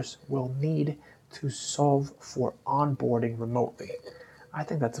workforce will need to solve for onboarding remotely. I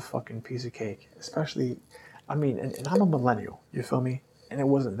think that's a fucking piece of cake, especially, and I'm a millennial, you feel me? And it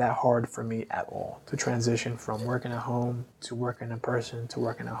wasn't that hard for me at all to transition from working at home to working in person to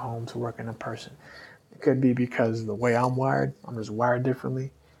working at home to working in person. It could be because the way I'm wired, I'm just wired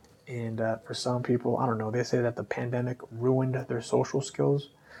differently. And for some people, I don't know, they say that the pandemic ruined their social skills.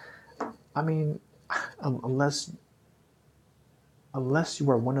 I mean, unless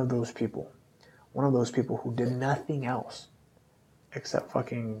you are one of those people who did nothing else except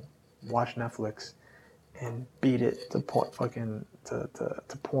fucking watch Netflix and beat it to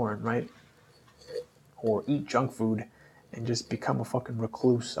to porn, right? Or eat junk food and just become a fucking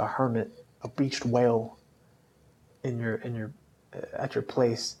recluse, a hermit, a beached whale in your at your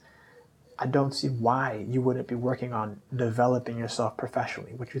place. I don't see why you wouldn't be working on developing yourself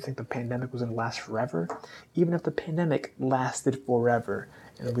professionally. Would you think the pandemic was going to last forever? Even if the pandemic lasted forever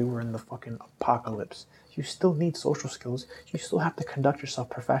and we were in the fucking apocalypse, you still need social skills. You still have to conduct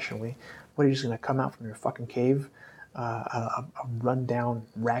yourself professionally. What are you just going to come out from your fucking cave, a rundown,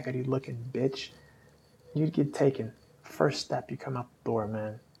 raggedy looking bitch? You'd get taken. First step, you come out the door,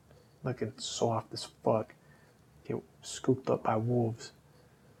 man, looking soft as fuck. Get scooped up by wolves.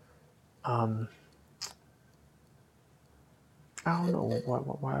 I don't know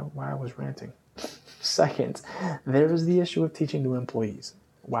why I was ranting. Second, there is the issue of teaching new employees.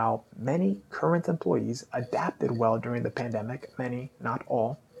 While many current employees adapted well during the pandemic, many, not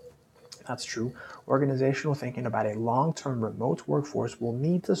all, that's true, organizational thinking about a long-term remote workforce will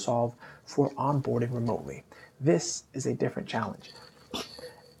need to solve for onboarding remotely. This is a different challenge.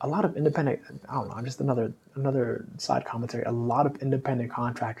 A lot of independent, I don't know, just another side commentary, a lot of independent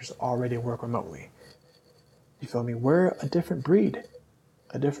contractors already work remotely. You feel me? We're a different breed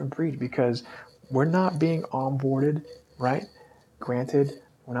because we're not being onboarded, right? Granted,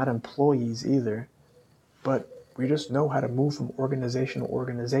 we're not employees either, but we just know how to move from organization to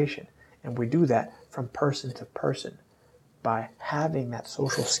organization. And we do that from person to person by having that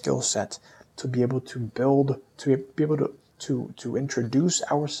social skill set to be able to build, to be able to introduce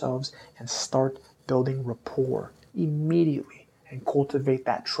ourselves and start building rapport immediately and cultivate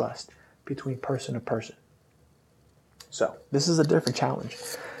that trust between person to person. So this is a different challenge.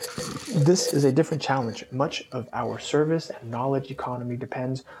 This is a different challenge. Much of our service and knowledge economy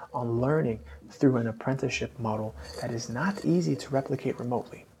depends on learning through an apprenticeship model that is not easy to replicate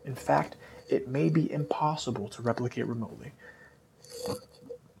remotely. In fact, it may be impossible to replicate remotely.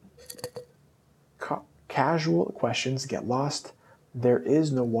 Casual questions get lost. There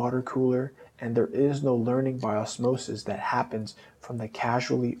is no water cooler, and there is no learning by osmosis that happens from the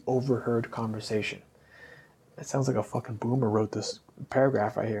casually overheard conversation. It sounds like a fucking boomer wrote this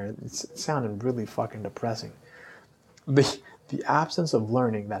paragraph right here. It's sounding really fucking depressing. The absence of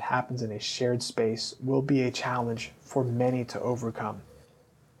learning that happens in a shared space will be a challenge for many to overcome.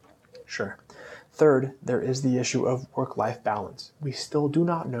 Sure. Third, there is the issue of work-life balance. We still do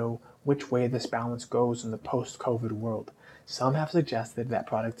not know which way this balance goes in the post-COVID world. Some have suggested that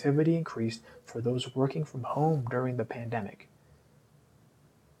productivity increased for those working from home during the pandemic.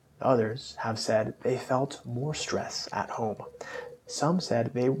 Others have said they felt more stress at home. Some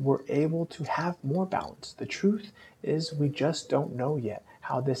said they were able to have more balance. The truth is we just don't know yet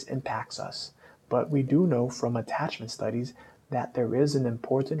how this impacts us. But we do know from attachment studies that there is an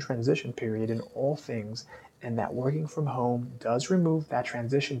important transition period in all things, and that working from home does remove that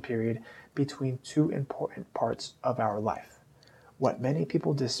transition period between two important parts of our life. What many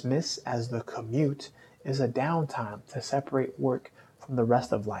people dismiss as the commute is a downtime to separate work from the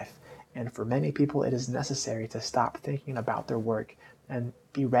rest of life. And for many people, it is necessary to stop thinking about their work and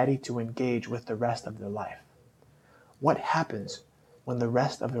be ready to engage with the rest of their life. What happens when the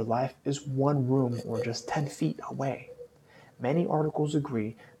rest of their life is one room or just 10 feet away? Many articles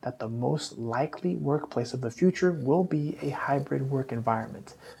agree that the most likely workplace of the future will be a hybrid work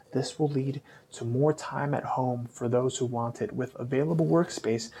environment. This will lead to more time at home for those who want it, with available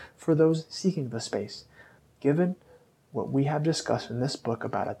workspace for those seeking the space. Given what we have discussed in this book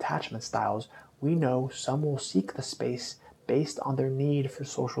about attachment styles, we know some will seek the space based on their need for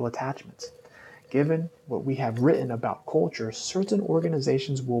social attachments. Given what we have written about culture, certain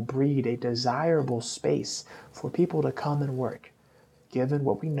organizations will breed a desirable space for people to come and work. Given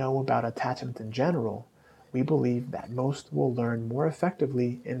what we know about attachment in general, we believe that most will learn more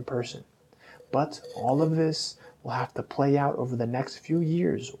effectively in person. But all of this will have to play out over the next few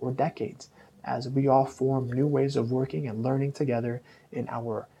years or decades as we all form new ways of working and learning together in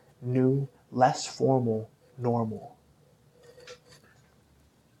our new, less formal normal.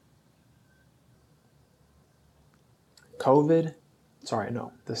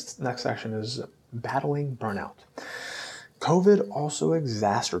 This next section is battling burnout. COVID also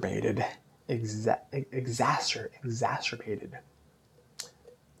exacerbated an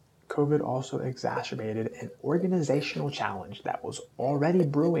organizational challenge that was already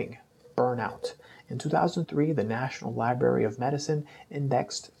brewing: burnout. In 2003, the National Library of Medicine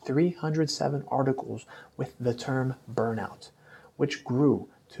indexed 307 articles with the term burnout, which grew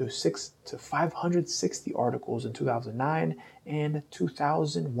to 560 articles in 2009 and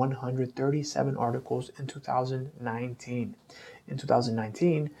 2,137 articles in 2019. In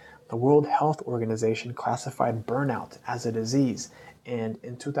 2019, the World Health Organization classified burnout as a disease, and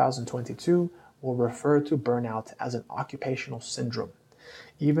in 2022 will refer to burnout as an occupational syndrome.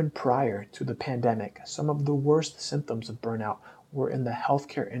 Even prior to the pandemic, some of the worst symptoms of burnout were in the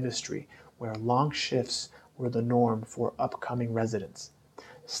healthcare industry, where long shifts were the norm for upcoming residents.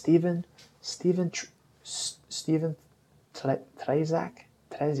 Stephen Stephen Stephen Trzeciak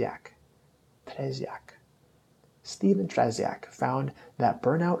Stephen Trzeciak found that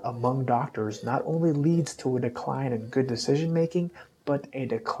burnout among doctors not only leads to a decline in good decision making, but a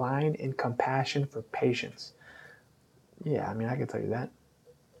decline in compassion for patients. Yeah, I mean, I can tell you that.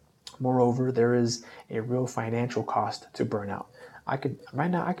 Moreover, there is a real financial cost to burnout. I could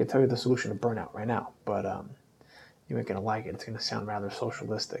tell you the solution to burnout right now, but you ain't gonna like it. It's gonna sound rather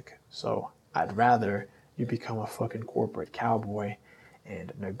socialistic. So I'd rather you become a fucking corporate cowboy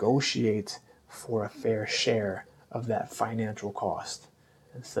and negotiate for a fair share of that financial cost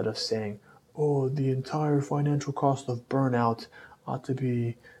instead of saying, oh, the entire financial cost of burnout ought to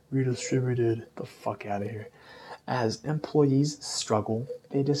be redistributed. The fuck out of here. As employees struggle,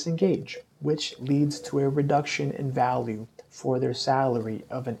 they disengage, which leads to a reduction in value for their salary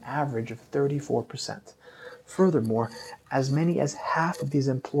of an average of 34%. Furthermore, as many as half of these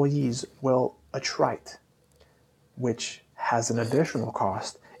employees will attrite, which has an additional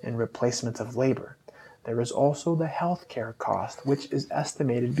cost in replacement of labor. There is also the healthcare cost, which is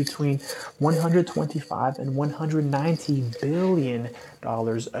estimated between $125 and $190 billion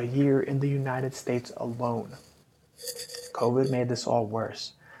a year in the United States alone. COVID made this all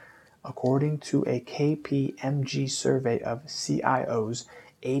worse. According to a KPMG survey of CIOs,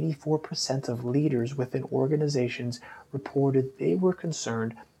 84% of leaders within organizations reported they were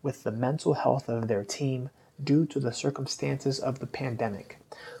concerned with the mental health of their team due to the circumstances of the pandemic.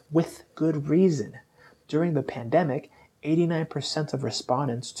 With good reason. During the pandemic, 89% of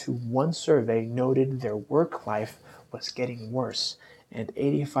respondents to one survey noted their work life was getting worse, and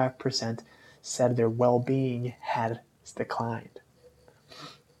 85% said their well-being had declined.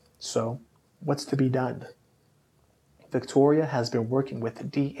 So, what's to be done? Victoria has been working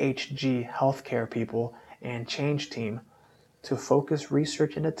with DHG healthcare people and Change Team to focus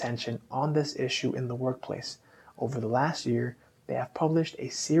research and attention on this issue in the workplace. Over the last year, they have published a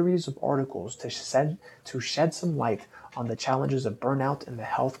series of articles to shed some light on the challenges of burnout in the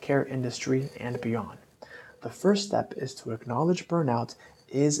healthcare industry and beyond. The first step is to acknowledge burnout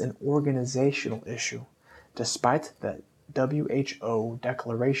is an organizational issue. Despite the WHO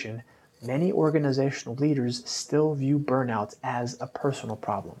declaration, many organizational leaders still view burnout as a personal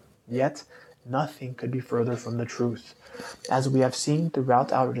problem. Yet, nothing could be further from the truth. As we have seen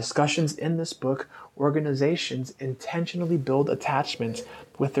throughout our discussions in this book, organizations intentionally build attachment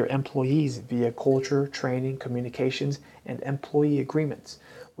with their employees via culture, training, communications, and employee agreements.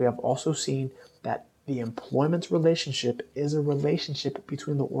 We have also seen that the employment relationship is a relationship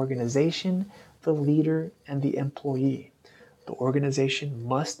between the organization, the leader, and the employee. The organization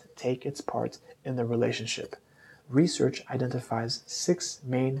must take its part in the relationship. Research identifies 6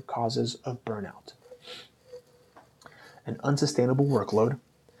 main causes of burnout: an unsustainable workload,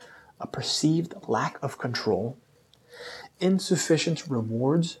 a perceived lack of control, insufficient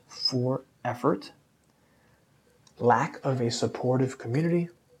rewards for effort, lack of a supportive community,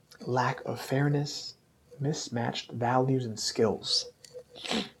 lack of fairness, mismatched values and skills.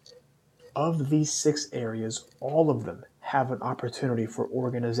 Of these 6 areas, all of them have an opportunity for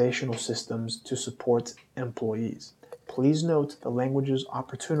organizational systems to support employees. Please note the language is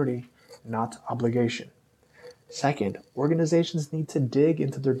opportunity, not obligation. Second, organizations need to dig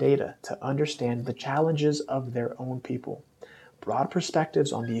into their data to understand the challenges of their own people. Broad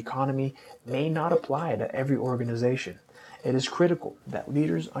perspectives on the economy may not apply to every organization. It is critical that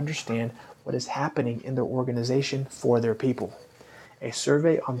leaders understand what is happening in their organization for their people. A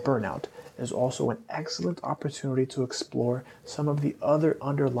survey on burnout is also an excellent opportunity to explore some of the other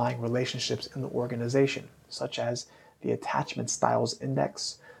underlying relationships in the organization, such as the Attachment Styles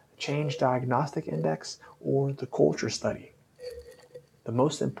Index, Change Diagnostic Index, or the Culture Study. The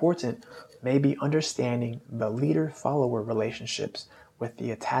most important may be understanding the leader-follower relationships with the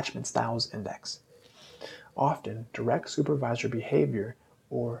Attachment Styles Index. Often, direct supervisor behavior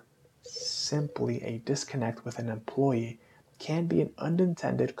or simply a disconnect with an employee can be an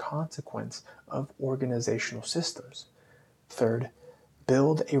unintended consequence of organizational systems. Third,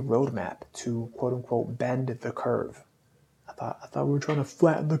 Build a roadmap to quote unquote bend the curve. I thought we were trying to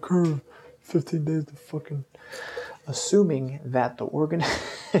flatten the curve. 15 days to fucking assuming that the organ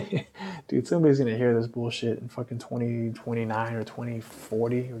dude, somebody's gonna hear this bullshit in fucking 2029 or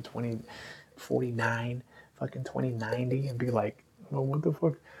 2040 or 2049, fucking 2090, and be like, well, what the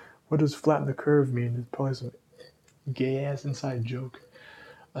fuck? What does flatten the curve mean? It's probably some gay ass inside joke.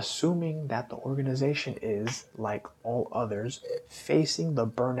 Assuming that the organization is, like all others, facing the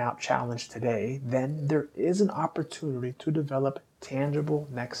burnout challenge today, then there is an opportunity to develop tangible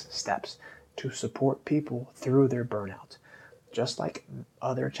next steps to support people through their burnout. Just like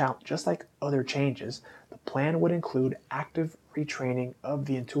other changes, the plan would include active retraining of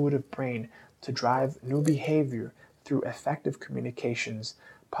the intuitive brain to drive new behavior through effective communications,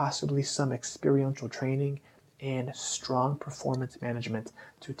 possibly some experiential training, and strong performance management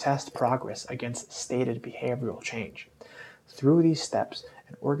to test progress against stated behavioral change. Through these steps,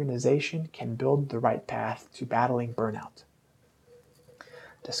 an organization can build the right path to battling burnout.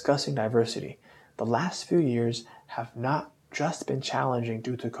 Discussing diversity. The last few years have not just been challenging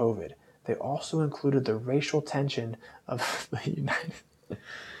due to COVID. They also included the racial tension of the United States.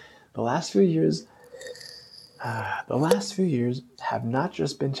 The last few years have not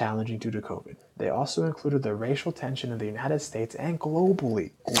just been challenging due to COVID. They also included the racial tension in the United States and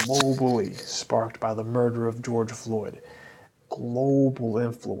globally, sparked by the murder of George Floyd. Global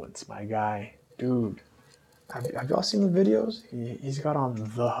influence, my guy. Dude, have y'all seen the videos? He's got on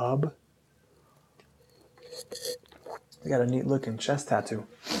The Hub. He got a neat looking chest tattoo.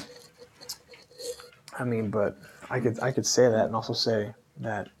 I mean, but I could say that and also say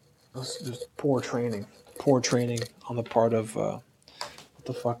that it was just poor training on the part of what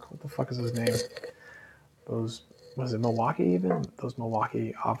the fuck is his name? Was it Milwaukee even? Those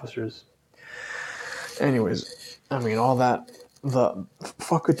Milwaukee officers. Anyways, I mean all that the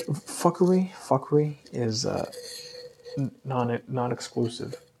fuckery is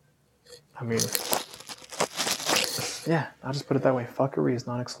non-exclusive. I mean, yeah, I'll just put it that way. Fuckery is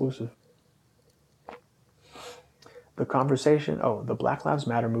non-exclusive. The Black Lives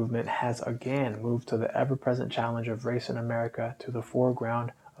Matter movement has again moved to the ever-present challenge of race in America to the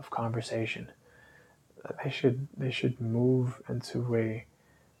foreground of conversation. They should move into a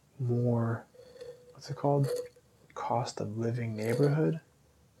more, what's it called? Cost of living neighborhood?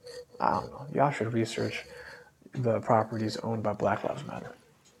 I don't know. Y'all should research the properties owned by Black Lives Matter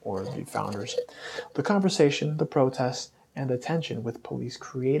or the founders. The conversation, the protests, and the tension with police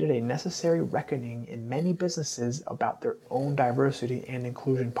created a necessary reckoning in many businesses about their own diversity and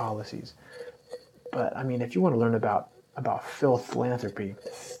inclusion policies. But I mean, if you want to learn about philanthropy,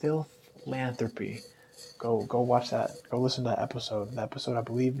 go watch that. Go listen to that episode. The episode, I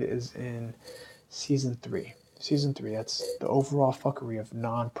believe, is in season 3. Season 3. That's the overall fuckery of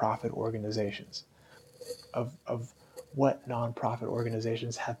nonprofit organizations. Of what nonprofit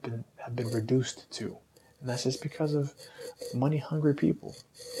organizations have been reduced to. And that's just because of money-hungry people,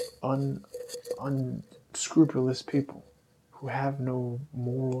 unscrupulous people who have no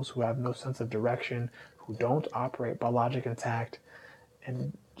morals, who have no sense of direction, who don't operate by logic intact,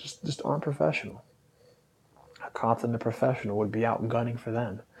 and just aren't professional. A confident professional would be out gunning for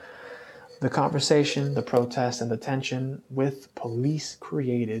them. The conversation, the protest, and the tension with police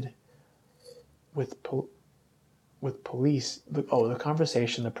created the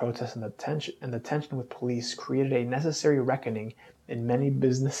conversation, the protest, and the tension with police created a necessary reckoning in many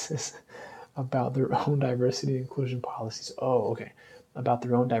businesses about their own diversity and inclusion policies. About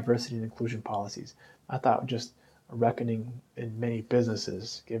their own diversity and inclusion policies. I thought just a reckoning in many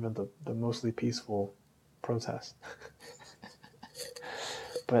businesses, given the mostly peaceful protest.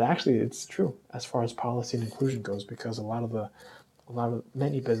 But actually, it's true as far as policy and inclusion goes, because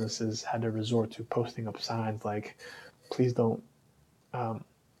many businesses had to resort to posting up signs like, please don't burn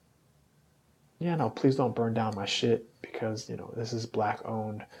down my shit because, this is black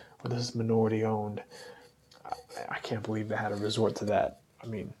owned or this is minority owned. I can't believe they had to resort to that. I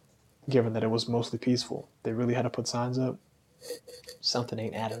mean, given that it was mostly peaceful, they really had to put signs up. Something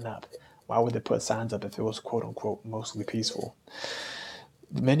ain't adding up. Why would they put signs up if it was quote unquote mostly peaceful?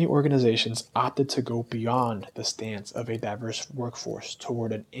 Many organizations opted to go beyond the stance of a diverse workforce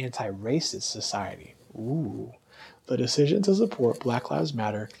toward an anti-racist society. Ooh. The decision to support Black Lives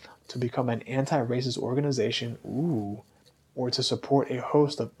Matter to become an anti-racist organization, or to support a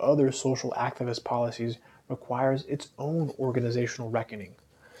host of other social activist policies requires its own organizational reckoning.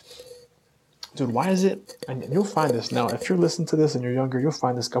 Dude, why is it, and you'll find this now, if you're listening to this and you're younger, you'll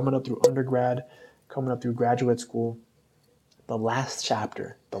find this coming up through undergrad, coming up through graduate school. The last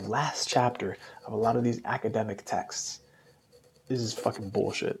chapter of a lot of these academic texts is fucking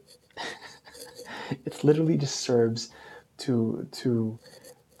bullshit. It literally just serves to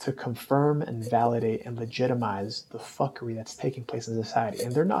confirm and validate and legitimize the fuckery that's taking place in society.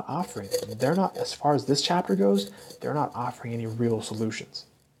 And they're not, as far as this chapter goes, they're not offering any real solutions.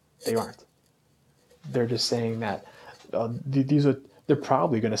 They aren't. They're just saying that they're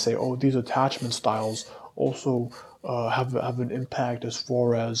probably going to say, oh, these attachment styles also have an impact as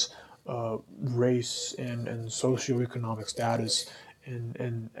far as race and socioeconomic status,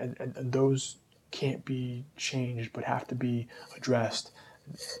 and those can't be changed but have to be addressed.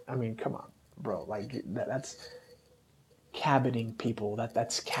 I mean, come on, bro. Like that's cabining people.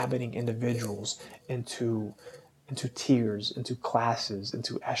 That's cabining individuals into tiers, into classes,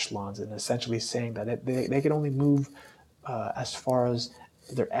 into echelons, and essentially saying that they can only move as far as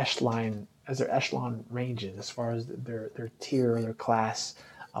their echelon ranges, as far as their tier or their class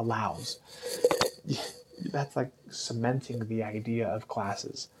allows. That's like cementing the idea of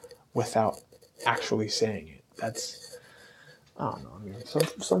classes without actually saying it. That's, I don't know. I mean,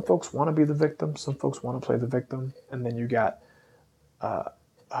 some folks want to be the victim. Some folks want to play the victim, and then you got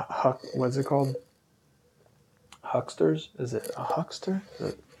what's it called? Hucksters? Is it a huckster?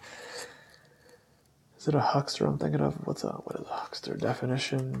 Is it a huckster I'm thinking of? What is a huckster?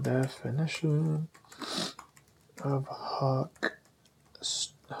 Definition of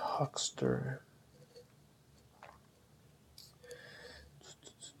huckster.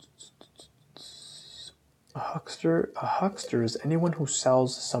 A huckster is anyone who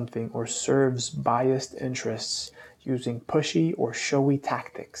sells something or serves biased interests using pushy or showy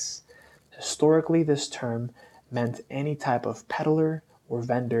tactics. Historically, this term meant any type of peddler or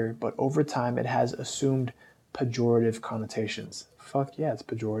vendor, but over time it has assumed pejorative connotations. Fuck yeah, it's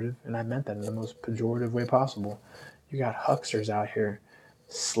pejorative, and I meant that in the most pejorative way possible. You got hucksters out here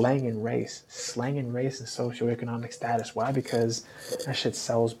slanging race and socioeconomic status. Why? Because that shit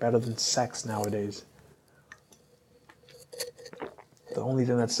sells better than sex nowadays. The only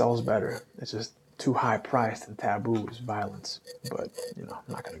thing that sells better is just too high priced and taboo is violence. But, I'm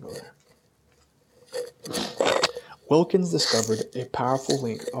not going to go there. Wilkins discovered a powerful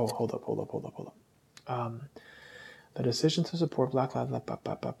link. Oh, hold up. The decision to support Black Lives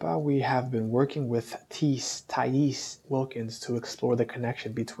Matter. We have been working with Thais Wilkins to explore the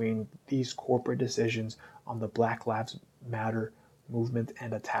connection between these corporate decisions on the Black Lives Matter movement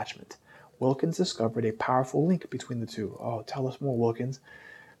and attachment. Wilkins discovered a powerful link between the two. Oh, tell us more, Wilkins.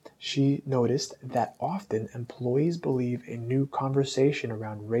 She noticed that often employees believe a new conversation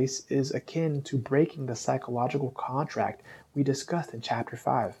around race is akin to breaking the psychological contract we discussed in Chapter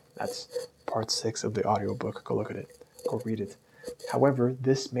 5. That's Part 6 of the audiobook. Go look at it. Go read it. However,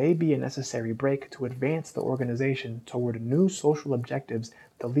 this may be a necessary break to advance the organization toward new social objectives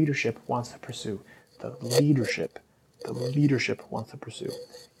the leadership wants to pursue. The leadership wants to pursue,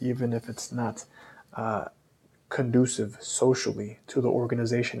 even if it's not conducive socially to the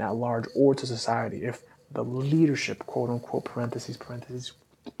organization at large or to society. If the leadership, quote unquote, parentheses,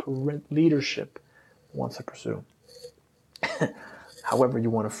 leadership wants to pursue. However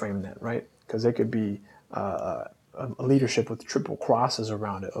you want to frame that, right? Because there could be a leadership with triple crosses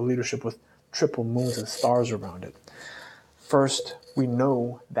around it, a leadership with triple moons and stars around it. First, we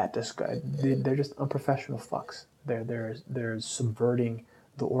know that they're just unprofessional fucks. They're subverting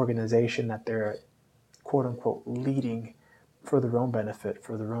the organization that they're, quote unquote, leading for their own benefit,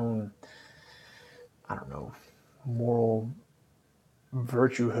 for their own, I don't know, moral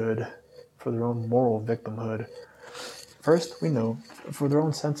virtuehood, for their own moral victimhood. First, we know, for their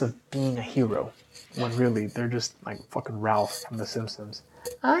own sense of being a hero, when really they're just like fucking Ralph from The Simpsons.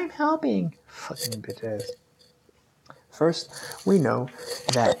 I'm helping. Fucking bitch ass. First, we know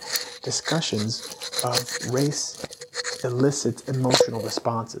that discussions of race elicit emotional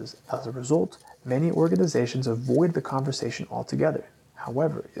responses. As a result, many organizations avoid the conversation altogether.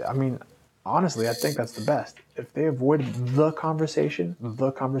 However, honestly, I think that's the best. If they avoid the conversation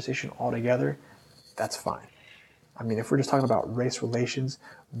altogether, that's fine. If we're just talking about race relations,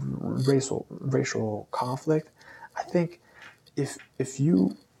 racial conflict, I think if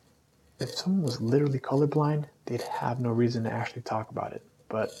someone was literally colorblind, they'd have no reason to actually talk about it.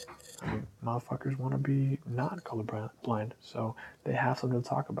 But motherfuckers want to be not colorblind, so they have something to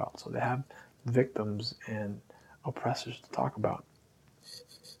talk about. So they have victims and oppressors to talk about.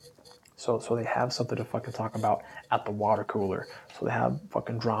 So they have something to fucking talk about at the water cooler. So they have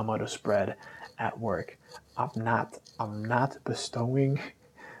fucking drama to spread at work. I'm not bestowing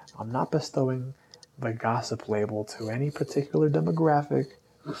the gossip label to any particular demographic.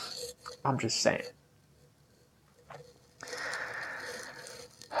 I'm just saying.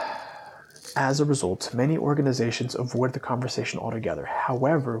 As a result, many organizations avoid the conversation altogether.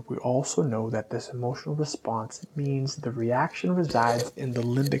 However, we also know that this emotional response means the reaction resides in the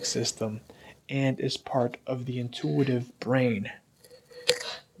limbic system and is part of the intuitive brain.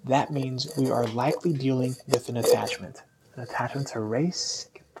 That means we are likely dealing with an attachment. An attachment to race?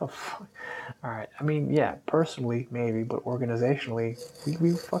 Get the fuck. Alright, I mean, yeah, personally, maybe, but organizationally,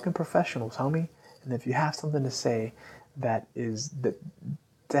 we fucking professionals, homie. And if you have something to say that is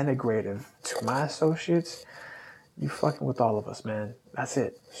denigrative to my associates, you fucking with all of us, man. That's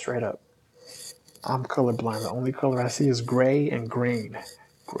it, straight up. I'm colorblind. The only color I see is gray and green.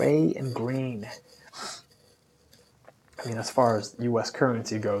 Gray and green. I mean, as far as US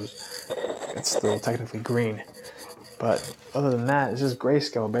currency goes, it's still technically green. But other than that, it's just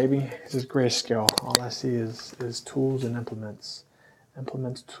grayscale, baby. It's just grayscale. All I see is tools and implements.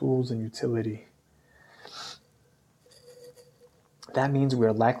 Implements, tools, and utility. That means we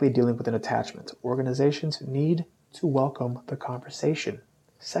are likely dealing with an attachment. Organizations need to welcome the conversation.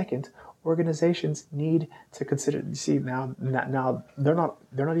 Second, organizations need to consider. You see, now they're not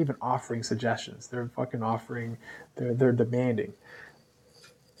even offering suggestions. They're fucking offering. They're demanding.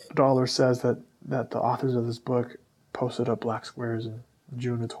 Dollar says that the authors of this book posted up black squares in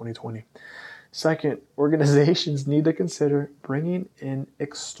June of 2020. Second, organizations need to consider bringing in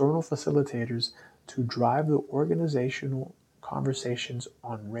external facilitators to drive the organizational conversations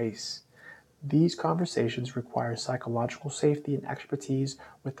on race. These conversations require psychological safety and expertise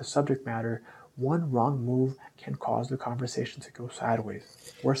with the subject matter. One wrong move can cause the conversation to go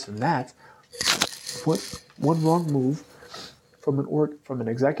sideways. Worse than that, one wrong move from an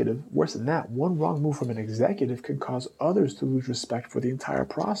executive, worse than that, one wrong move from an executive could cause others to lose respect for the entire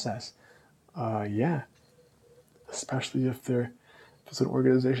process. Yeah, especially if it's an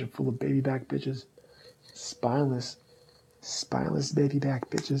organization full of baby back bitches, spineless baby back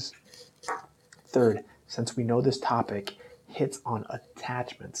bitches. Third, since we know this topic hits on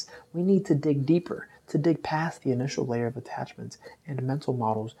attachments, we need to dig deeper, to dig past the initial layer of attachments and mental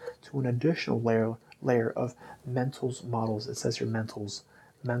models to an additional layer of mentals models. It says here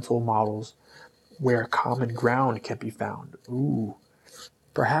mental models where common ground can be found. Ooh.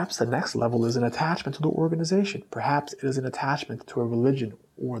 Perhaps the next level is an attachment to the organization. Perhaps it is an attachment to a religion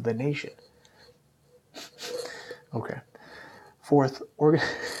or the nation. Okay. Fourth,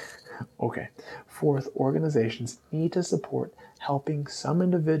 organizations need to support helping some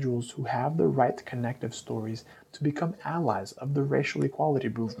individuals who have the right connective stories to become allies of the racial equality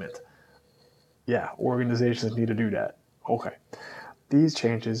movement. Yeah, organizations need to do that. Okay. These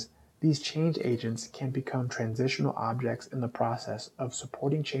change agents can become transitional objects in the process of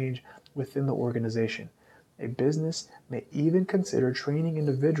supporting change within the organization. A business may even consider training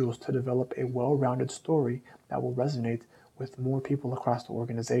individuals to develop a well-rounded story that will resonate with more people across the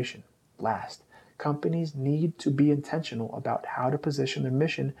organization. Last, companies need to be intentional about how to position their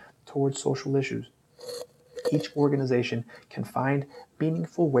mission towards social issues. Each organization can find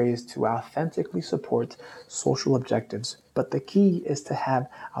meaningful ways to authentically support social objectives, but the key is to have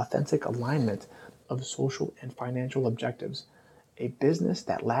authentic alignment of social and financial objectives. A business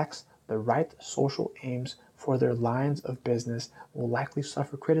that lacks the right social aims for their lines of business will likely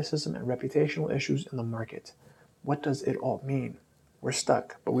suffer criticism and reputational issues in the market. What does it all mean? We're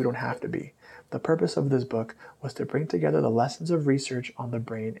stuck, but we don't have to be. The purpose of this book was to bring together the lessons of research on the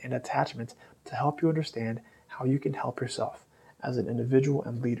brain and attachment to help you understand how you can help yourself as an individual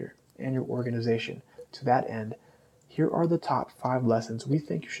and leader and your organization. To that end, here are the top 5 lessons we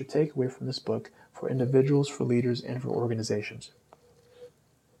think you should take away from this book for individuals, for leaders, and for organizations.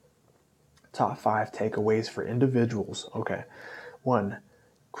 Top 5 takeaways for individuals. Okay. 1.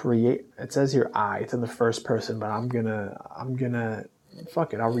 Create. It says here I. It's in the first person, but I'm gonna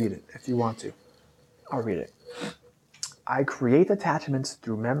fuck it. I'll read it if you want to. I'll read it. I create attachments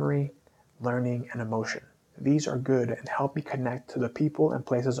through memory, learning, and emotion. These are good and help me connect to the people and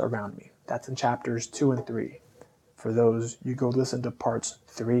places around me. That's in chapters 2 and 3. For those, you go listen to parts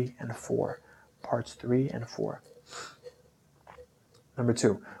 3 and 4. Parts 3 and 4. Number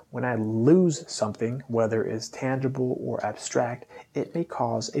 2, when I lose something, whether it's tangible or abstract, it may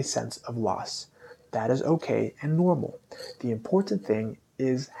cause a sense of loss. That is okay and normal. The important thing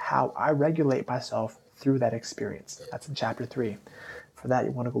is how I regulate myself through that experience. That's in chapter 3. For that,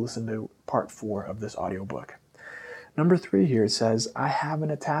 you want to go listen to part 4 of this audiobook. Number 3 here says, I have an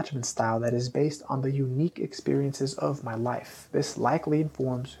attachment style that is based on the unique experiences of my life. This likely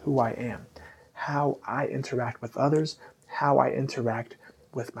informs who I am, how I interact with others, how I interact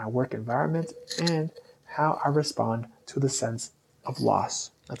with my work environment, and how I respond to the sense of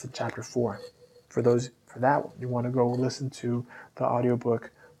loss. That's in chapter 4. For that, you want to go listen to the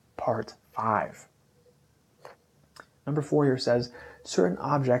audiobook part 5. Number 4 here says, certain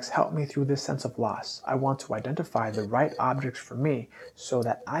objects help me through this sense of loss. I want to identify the right objects for me so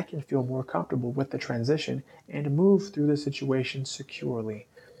that I can feel more comfortable with the transition and move through the situation securely.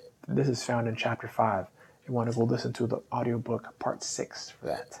 This is found in chapter 5. You want to go listen to the audiobook part 6 for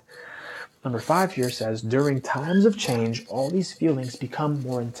that. Number 5 here says, during times of change, all these feelings become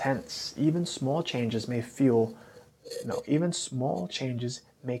more intense. Even small changes may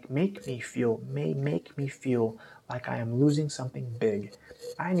make me feel like I am losing something big.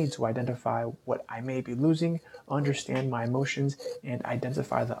 I need to identify what I may be losing, understand my emotions, and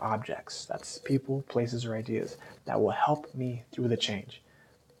identify the objects, that's people, places, or ideas, that will help me through the change.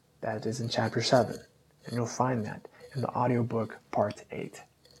 That is in chapter 7, and you'll find that in the audiobook part 8.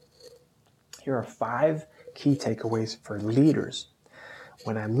 Here are 5 key takeaways for leaders.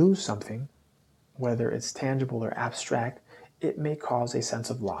 When I lose something, whether it's tangible or abstract, it may cause a sense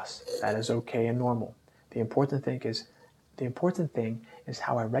of loss. That is okay and normal. The important thing is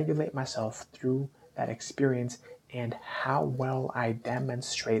how I regulate myself through that experience and how well I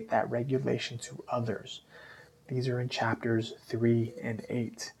demonstrate that regulation to others. These are in chapters 3 and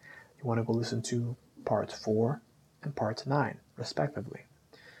 8. You want to go listen to part 4 and part 9, respectively.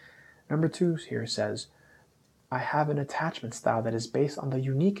 Number 2 here says, I have an attachment style that is based on the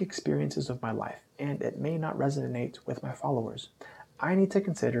unique experiences of my life, and it may not resonate with my followers. I need to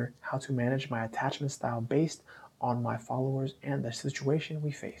consider how to manage my attachment style based on my followers and the situation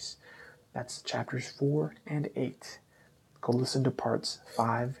we face. That's chapters 4 and 8. Go listen to parts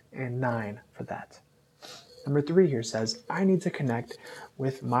 5 and 9 for that. Number 3 here says, I need to connect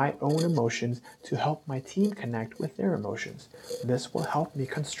with my own emotions to help my team connect with their emotions. This will help me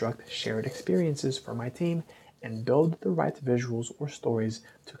construct shared experiences for my team and build the right visuals or stories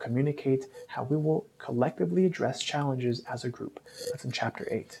to communicate how we will collectively address challenges as a group. That's in chapter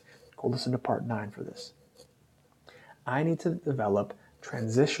 8. Go listen to part 9 for this. I need to develop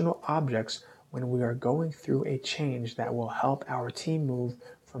transitional objects when we are going through a change that will help our team move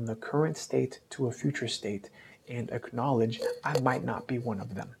from the current state to a future state, and acknowledge I might not be one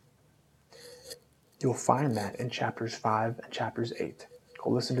of them. You'll find that in chapters 5 and chapters 8. Go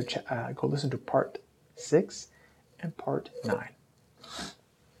listen to part 6 and part 9.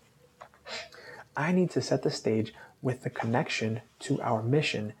 I need to set the stage with the connection to our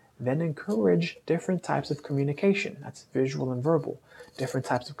mission, then encourage different types of communication, that's visual and verbal, different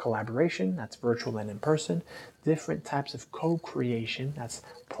types of collaboration, that's virtual and in person, different types of co-creation, that's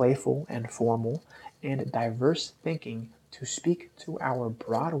playful and formal, and diverse thinking to speak to our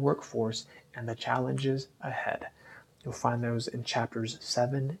broad workforce and the challenges ahead. You'll find those in chapters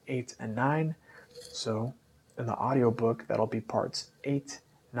 7, 8, and 9. So in the audiobook, that'll be parts 8,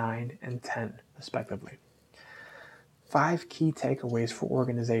 9, and 10, respectively. 5 key takeaways for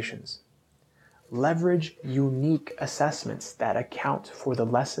organizations. Leverage unique assessments that account for the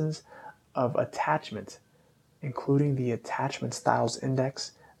lessons of attachment, including the Attachment Styles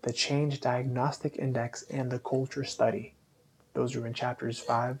Index, the Change Diagnostic Index, and the Culture Study. Those are in chapters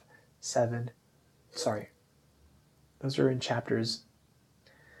 4,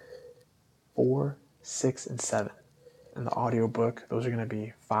 6, and 7. In the audiobook, those are going to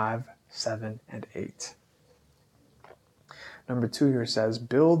be 5, 7, and 8. Number 2 here says,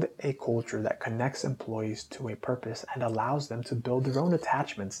 build a culture that connects employees to a purpose and allows them to build their own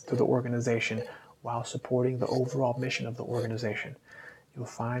attachments to the organization while supporting the overall mission of the organization. You'll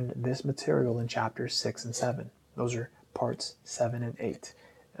find this material in chapters 6 and 7. Those are parts 7 and 8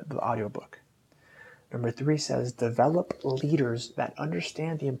 of the audiobook. Number 3 says, develop leaders that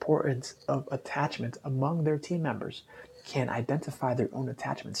understand the importance of attachment among their team members, can identify their own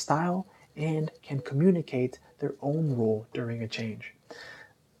attachment style, and can communicate their own role during a change.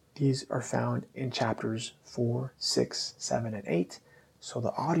 These are found in chapters 4, 6, 7, and 8. So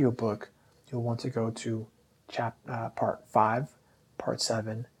the audiobook, you'll want to go to part 5, part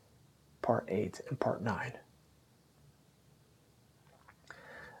 7, part 8, and part 9.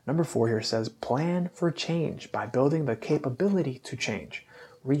 Number 4 here says, plan for change by building the capability to change.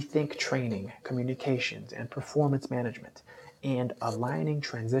 Rethink training, communications, and performance management, and aligning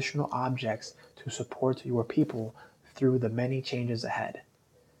transitional objects to support your people through the many changes ahead.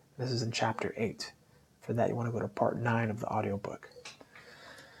 This is in chapter 8. For that, you want to go to part 9 of the audiobook.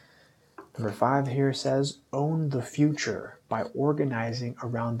 Number 5 here says, own the future by organizing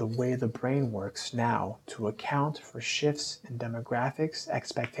around the way the brain works now to account for shifts in demographics,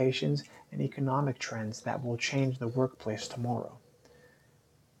 expectations, and economic trends that will change the workplace tomorrow.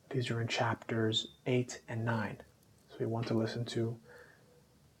 These are in chapters 8 and 9. So we want to listen to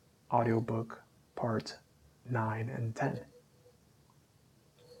audiobook part 9 and 10.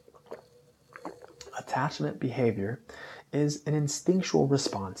 Attachment behavior is an instinctual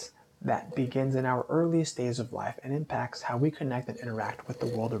response that begins in our earliest days of life and impacts how we connect and interact with the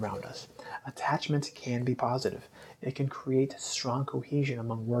world around us. Attachment can be positive. It can create strong cohesion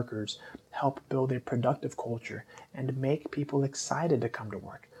among workers, help build a productive culture, and make people excited to come to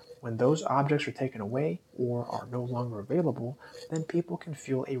work. When those objects are taken away or are no longer available, then people can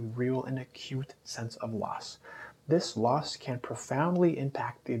feel a real and acute sense of loss. This loss can profoundly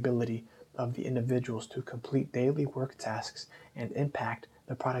impact the ability of the individuals to complete daily work tasks and impact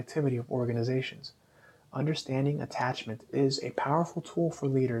the productivity of organizations. Understanding attachment is a powerful tool for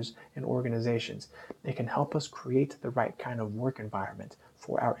leaders and organizations. It can help us create the right kind of work environment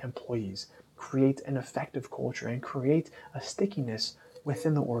for our employees, create an effective culture, and create a stickiness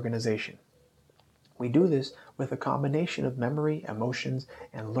within the organization. We do this with a combination of memory, emotions,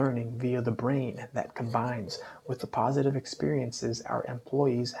 and learning via the brain that combines with the positive experiences our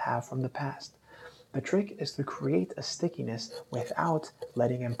employees have from the past. The trick is to create a stickiness without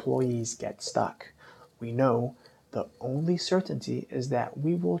letting employees get stuck. We know the only certainty is that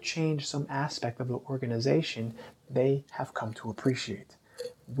we will change some aspect of the organization they have come to appreciate.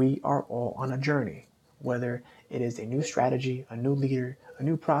 We are all on a journey, whether it is a new strategy, a new leader, a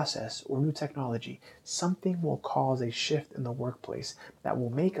new process, or new technology. Something will cause a shift in the workplace that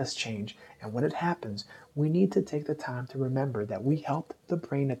will make us change, and when it happens, we need to take the time to remember that we helped the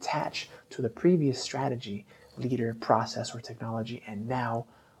brain attach to the previous strategy, leader, process, or technology, and now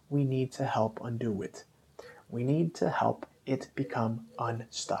we need to help undo it. We need to help it become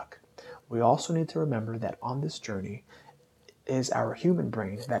unstuck. We also need to remember that on this journey is our human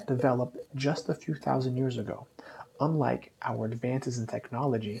brain that developed just a few thousand years ago. Unlike our advances in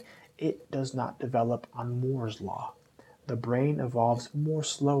technology, it does not develop on Moore's law. The brain evolves more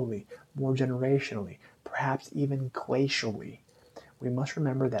slowly, more generationally, perhaps even glacially. We must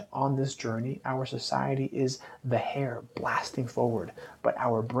remember that on this journey, our society is the hare blasting forward, but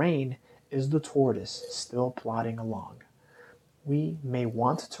our brain is the tortoise still plodding along. We may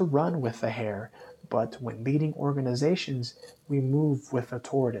want to run with the hare, but when leading organizations, we move with the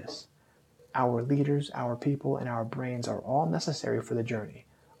tortoise. Our leaders, our people, and our brains are all necessary for the journey.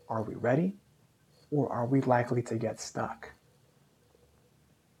 Are we ready, or are we likely to get stuck?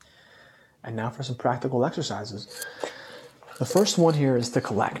 And now for some practical exercises. The first one here is to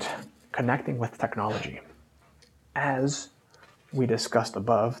connecting with technology. As we discussed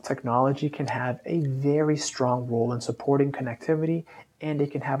above, technology can have a very strong role in supporting connectivity, and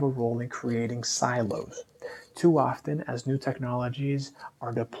it can have a role in creating silos. Too often, as new technologies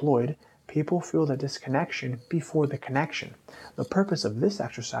are deployed, people feel the disconnection before the connection. The purpose of this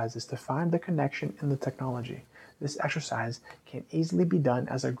exercise is to find the connection in the technology. This exercise can easily be done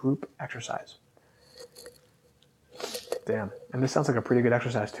as a group exercise. Damn, and this sounds like a pretty good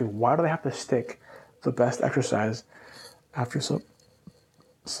exercise too. Why do they have to stick the best exercise after some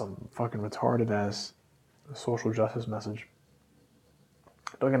fucking retarded ass social justice message?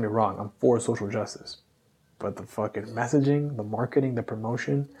 Don't get me wrong, I'm for social justice, but the fucking messaging, the marketing, the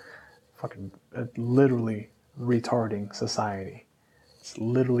promotion, fucking literally retarding society. It's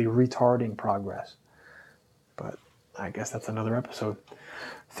literally retarding progress. But I guess that's another episode.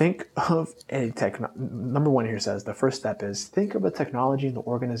 Think of a number one here says the first step is think of a technology in the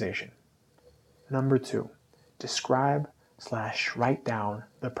organization. Number two, describe/write down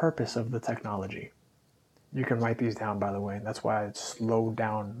the purpose of the technology. You can write these down, by the way. That's why I slowed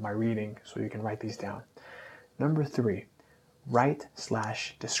down my reading so you can write these down. Number three,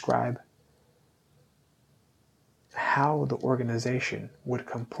 write/describe how the organization would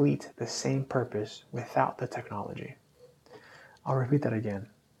complete the same purpose without the technology. I'll repeat that again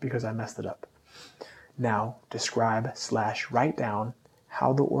because I messed it up. Now, describe/write down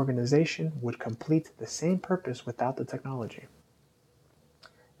how the organization would complete the same purpose without the technology.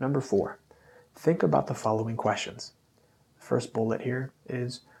 Number four, think about the following questions. The first bullet here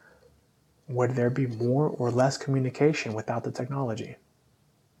is, would there be more or less communication without the technology?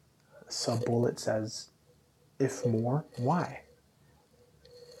 A sub-bullet says, if more, why?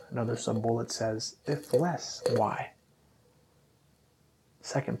 Another sub-bullet says, if less, why?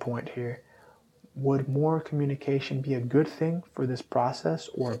 Second point here, would more communication be a good thing for this process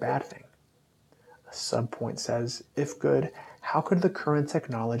or a bad thing? A sub-point says, if good, how could the current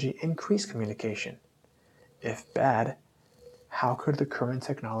technology increase communication? If bad, how could the current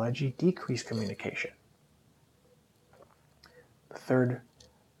technology decrease communication? The third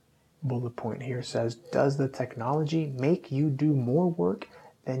bullet point here says, does the technology make you do more work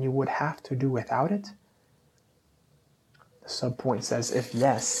than you would have to do without it? The subpoint says, if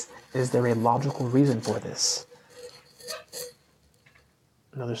yes, is there a logical reason for this?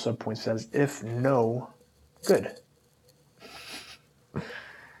 Another subpoint says, if no, good.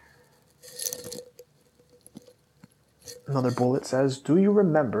 Another bullet says, do you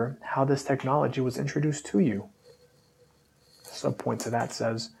remember how this technology was introduced to you? Subpoint to that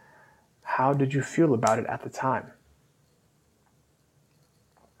says, how did you feel about it at the time?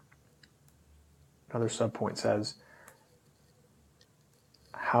 Another subpoint says,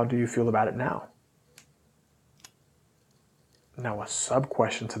 how do you feel about it now? Now, a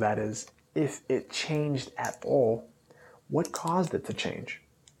sub-question to that is, if it changed at all, what caused it to change?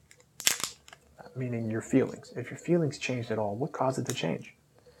 Meaning your feelings. If your feelings changed at all, what caused it to change?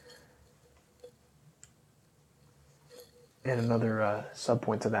 And another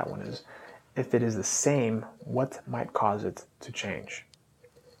sub-point to that one is, if it is the same, what might cause it to change?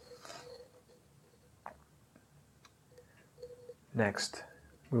 Next,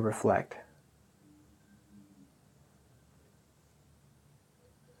 we reflect.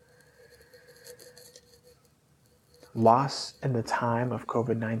 Loss in the time of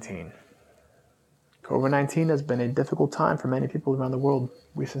COVID-19. COVID-19 has been a difficult time for many people around the world.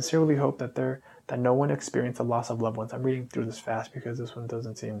 We sincerely hope that no one experienced a loss of loved ones. I'm reading through this fast because this one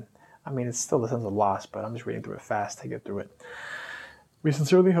doesn't seem, it's still a sense of loss, but I'm just reading through it fast to get through it. We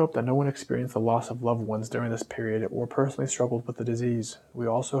sincerely hope that no one experienced the loss of loved ones during this period or personally struggled with the disease. We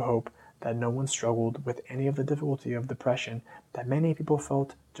also hope that no one struggled with any of the difficulty of depression that many people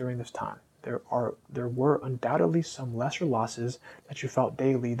felt during this time. There were undoubtedly some lesser losses that you felt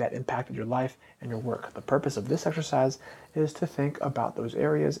daily that impacted your life and your work. The purpose of this exercise is to think about those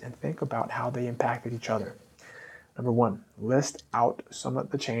areas and think about how they impacted each other. Number 1, list out some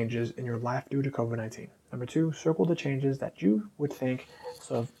of the changes in your life due to COVID-19. Number 2, circle the changes that you would think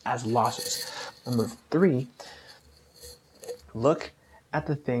of as losses. Number 3, look at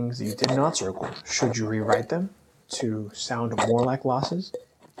the things you did not circle. Should you rewrite them to sound more like losses?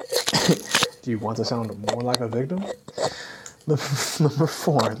 Do you want to sound more like a victim? Number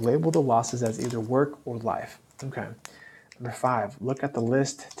 4, label the losses as either work or life. Okay. Number 5, look at the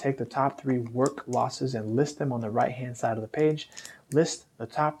list. Take the top 3 work losses and list them on the right-hand side of the page. List the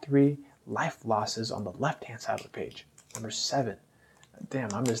top 3 life losses on the left-hand side of the page. Number 7,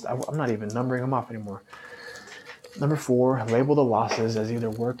 I'm not even numbering them off anymore. Number 4, label the losses as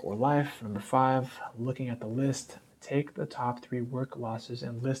either work or life. Number 5, looking at the list, take the top 3 work losses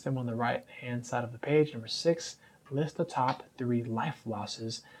and list them on the right-hand side of the page. Number 6, list the top 3 life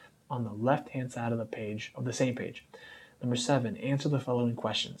losses on the left-hand side of the page, of the same page. Number 7, answer the following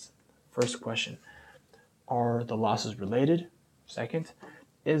questions. First question, are the losses related? Second,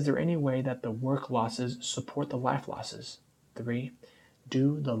 is there any way that the work losses support the life losses? 3,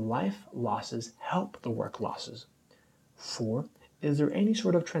 do the life losses help the work losses? 4, is there any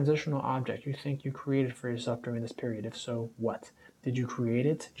sort of transitional object you think you created for yourself during this period? If so, what? Did you create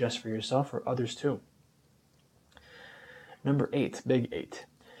it just for yourself or others too? Number 8, big 8.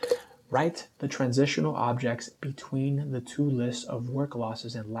 Write the transitional objects between the 2 lists of work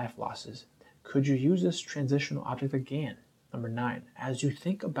losses and life losses. Could you use this transitional object again? Number 9, as you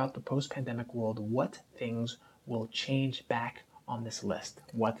think about the post-pandemic world, what things will change back on this list?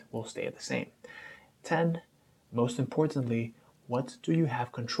 What will stay the same? 10, most importantly, what do you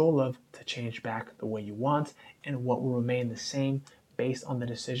have control of to change back the way you want, and what will remain the same based on the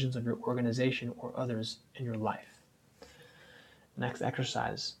decisions of your organization or others in your life? Next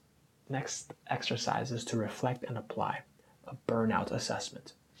exercise is to reflect and apply a burnout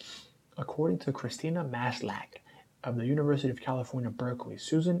assessment. According to Christina Maslach of the University of California, Berkeley,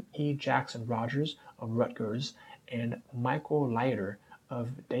 Susan E. Jackson Rogers of Rutgers, and Michael Leiter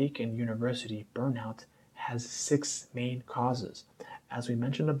of Deakin University, burnout has 6 main causes. As we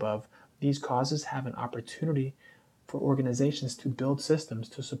mentioned above, these causes have an opportunity for organizations to build systems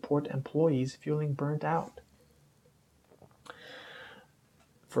to support employees feeling burnt out.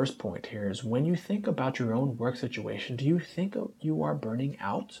 First point here is, when you think about your own work situation, do you think you are burning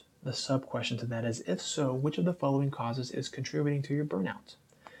out? The sub-question to that is, if so, which of the following causes is contributing to your burnout?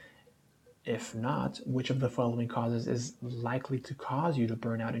 If not, which of the following causes is likely to cause you to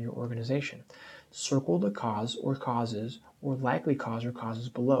burn out in your organization? Circle the cause or causes or likely cause or causes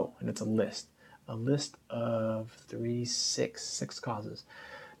below, and it's a list of 6 causes.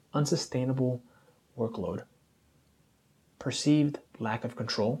 Unsustainable workload, perceived lack of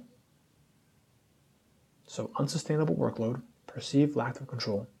control. So unsustainable workload, perceived lack of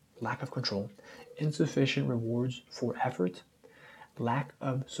control, insufficient rewards for effort, lack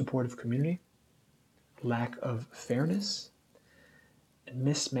of supportive community, lack of fairness, and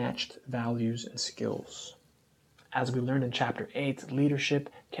mismatched values and skills. As we learned in Chapter 8, leadership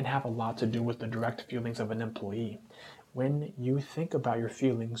can have a lot to do with the direct feelings of an employee. When you think about your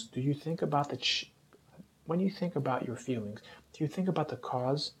feelings, do you think about when you think about your feelings, do you think about the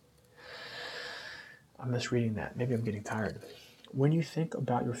cause? I'm misreading that. Maybe I'm getting tired. When you think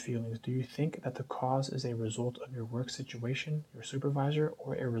about your feelings, do you think that the cause is a result of your work situation, your supervisor,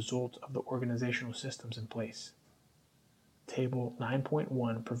 or a result of the organizational systems in place? Table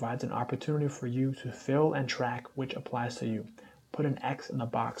 9.1 provides an opportunity for you to fill and track which applies to you. Put an X in the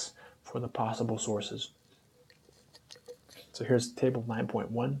box for the possible sources. So here's table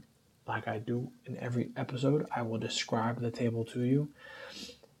 9.1. Like I do in every episode, I will describe the table to you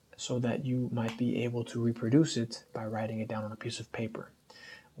so that you might be able to reproduce it by writing it down on a piece of paper.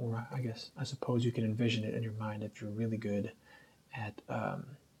 Or I suppose you can envision it in your mind if you're really good at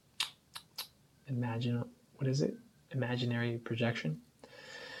imaginary projection.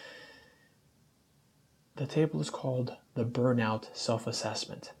 The table is called the burnout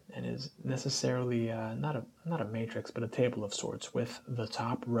self-assessment and is necessarily not a matrix, but a table of sorts, with the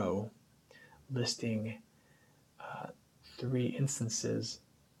top row listing 3 instances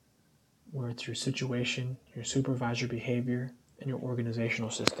where it's your situation, your supervisor behavior, and your organizational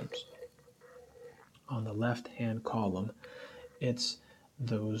systems. On the left-hand column, it's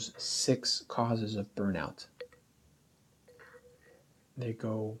those 6 causes of burnout. They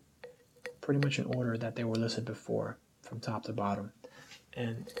go pretty much in order that they were listed before, from top to bottom.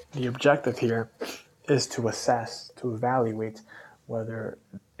 And the objective here is to assess, to evaluate whether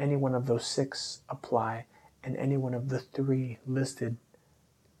any one of those 6 apply in any one of the 3 listed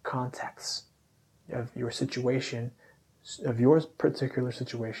contexts of your situation, of your particular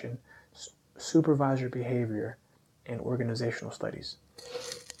situation, supervisor behavior, and organizational studies.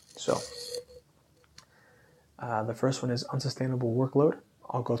 So, the first one is unsustainable workload.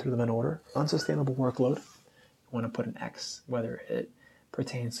 I'll go through them in order. Unsustainable workload, you want to put an X, whether it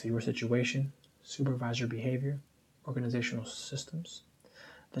pertains to your situation, supervisor behavior, organizational systems.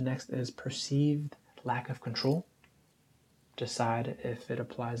 The next is perceived lack of control. Decide if it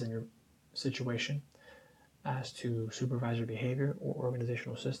applies in your situation as to supervisor behavior or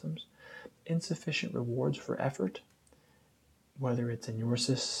organizational systems. Insufficient rewards for effort, whether it's in your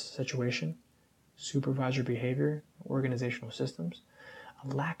situation, supervisor behavior, organizational systems. A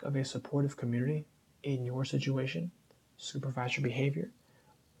lack of a supportive community in your situation, supervisor behavior,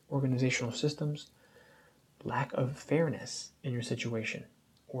 organizational systems. Lack of fairness in your situation,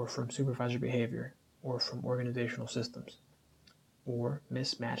 or from supervisor behavior, or from organizational systems. Or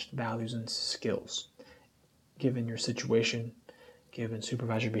mismatched values and skills, given your situation, given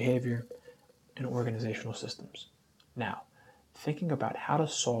supervisor behavior, and organizational systems. Now, thinking about how to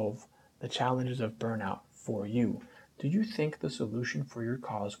solve the challenges of burnout for you, do you think the solution for your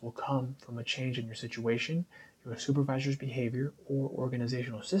cause will come from a change in your situation, your supervisor's behavior, or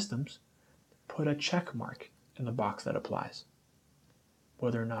organizational systems? Put a check mark in the box that applies.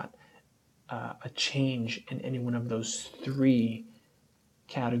 Whether or not a change in any one of those 3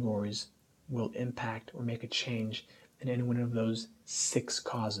 categories will impact or make a change in any one of those 6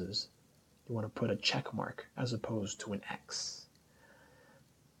 causes. You want to put a check mark as opposed to an X.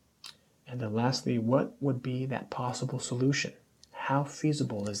 And then lastly, what would be that possible solution? How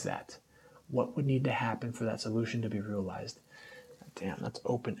feasible is that? What would need to happen for that solution to be realized? Damn, that's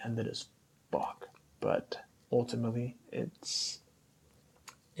open-ended as fuck. But ultimately, it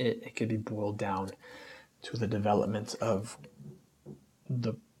could be boiled down to the development of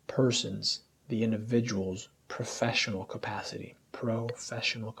the person's, the individual's professional capacity,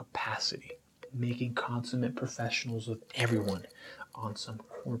 making consummate professionals of everyone on some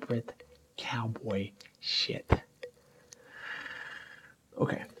corporate cowboy shit.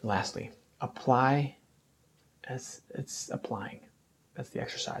 Okay, lastly, apply as it's applying. That's the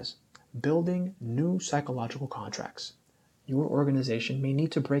exercise. Building new psychological contracts. Your organization may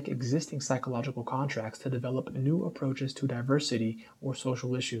need to break existing psychological contracts to develop new approaches to diversity or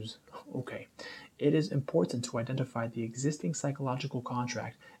social issues. Okay. It is important to identify the existing psychological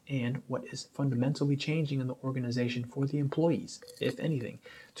contract and what is fundamentally changing in the organization for the employees, if anything,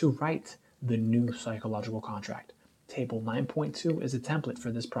 to write the new psychological contract. Table 9.2 is a template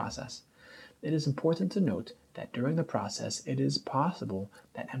for this process. It is important to note that during the process, it is possible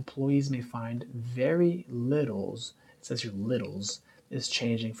that employees may find very littles, it says here littles, is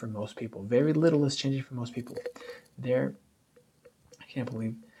changing for most people. Very little is changing for most people.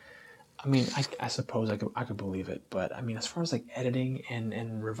 I suppose I could believe it, but I mean, as far as like editing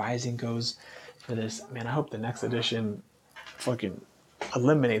and revising goes for this, man, I hope the next edition fucking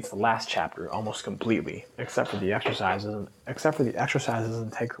eliminates the last chapter almost completely, except for the exercises and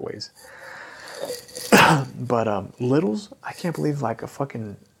takeaways. But littles, I can't believe like a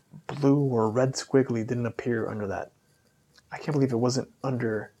fucking blue or red squiggly didn't appear under that I can't believe it wasn't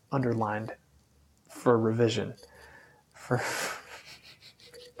underlined for revision, for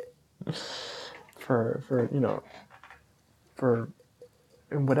for for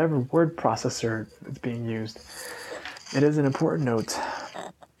in whatever word processor is being used. It is important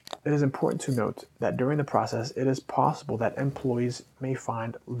to note that during the process, it is possible that employees may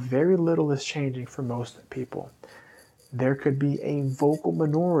find very little is changing for most people. There could be a vocal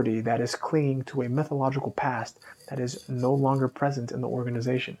minority that is clinging to a mythological past that is no longer present in the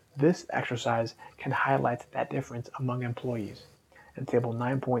organization. This exercise can highlight that difference among employees. And Table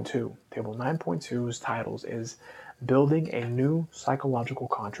 9.2. Table 9.2's titles is Building a New Psychological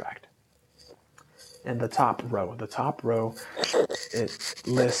Contract. In the top row, it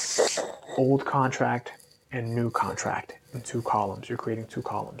lists old contract and new contract in 2 columns. You're creating 2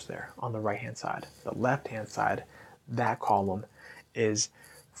 columns there on the right-hand side. The left-hand side, that column is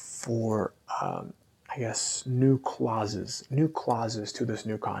for, new clauses to this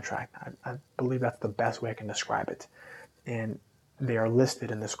new contract. I believe that's the best way I can describe it. And they are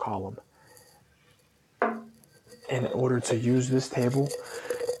listed in this column. In order to use this table,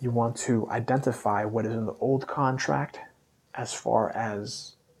 you want to identify what is in the old contract as far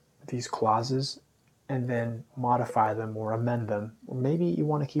as these clauses, and then modify them or amend them. Or maybe you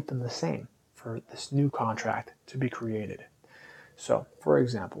want to keep them the same for this new contract to be created. So, for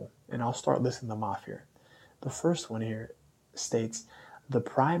example, and I'll start listing them off here. The first one here states, the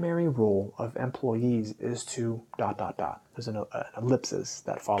primary role of employees is to ... There's an ellipsis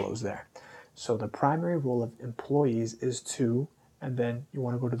that follows there. So the primary role of employees is to, and then you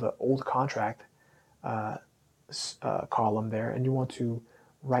want to go to the old contract column there, and you want to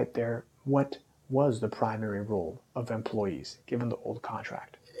write there what was the primary role of employees given the old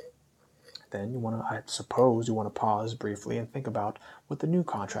contract. Then I suppose you want to pause briefly and think about what the new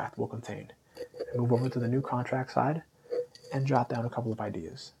contract will contain. Move over to the new contract side and jot down a couple of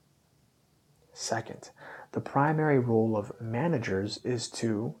ideas. Second, the primary role of managers is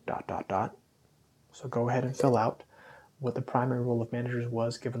to ... So go ahead and fill out what the primary role of managers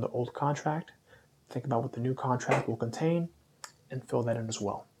was given the old contract. Think about what the new contract will contain and fill that in as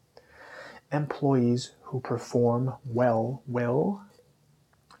well. Employees who perform well will ...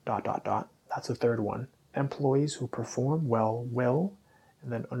 That's the third one. Employees who perform well will, and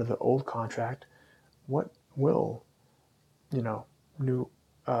then under the old contract, what will, new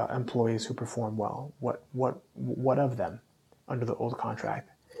employees who perform well, what of them under the old contract,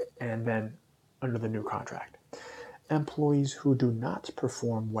 and then under the new contract. Employees who do not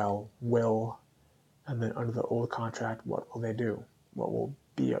perform well will, and then under the old contract, what will they do? What will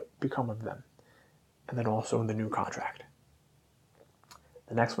become of them? And then also in the new contract.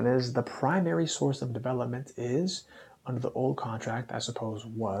 The next one is the primary source of development is, under the old contract, I suppose,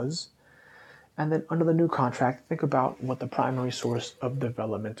 was. And then under the new contract, think about what the primary source of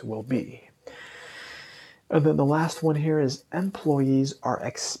development will be. And then the last one here is employees are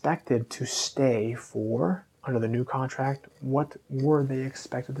expected to stay for, under the new contract, what were they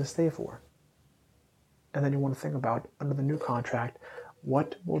expected to stay for? And then you want to think about, under the new contract,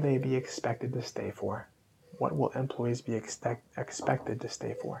 what will they be expected to stay for? What will employees be expected to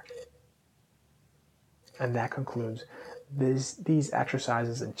stay for? And that concludes these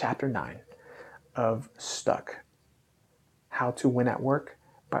exercises in Chapter 9 of Stuck, How to Win at Work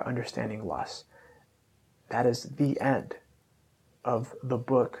by Understanding Loss. That is the end of the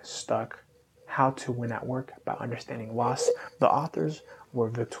book Stuck, How to Win at Work by Understanding Loss. The authors were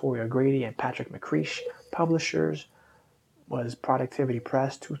Victoria Grady and Patrick McCreesh. Publishers was Productivity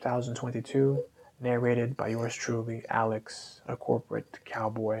Press 2022. Narrated by yours truly, Alex, a corporate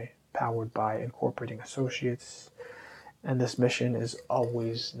cowboy, powered by Incorporating Associates. And this mission is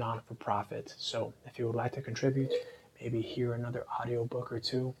always non-for-profit. So if you would like to contribute, maybe hear another audiobook or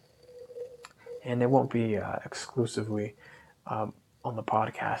two, and it won't be exclusively on the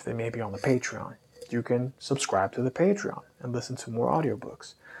podcast, it may be on the Patreon. You can subscribe to the Patreon and listen to more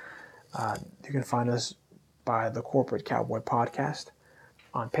audiobooks. You can find us by the Corporate Cowboy Podcast.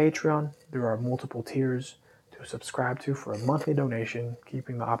 On Patreon, there are multiple tiers to subscribe to for a monthly donation,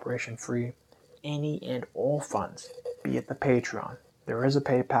 keeping the operation free. Any and all funds, be it the Patreon. There is a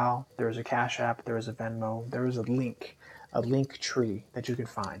PayPal, there is a Cash App, there is a Venmo, there is a link tree that you can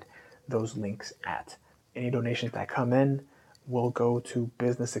find those links at. Any donations that come in will go to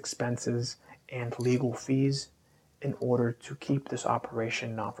business expenses and legal fees in order to keep this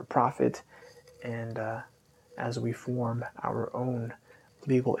operation non-for-profit, and as we form our own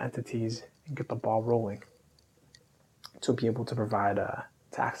legal entities and get the ball rolling to be able to provide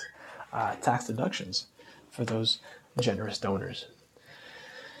tax deductions for those generous donors,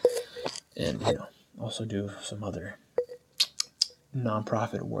 and also do some other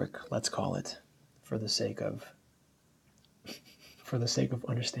nonprofit work, let's call it, for the sake of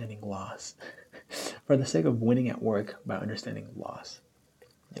understanding loss, for the sake of winning at work by understanding loss.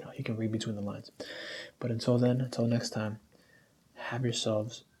 You can read between the lines. But until then, until next time, have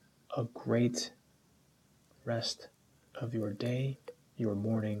yourselves a great rest of your day, your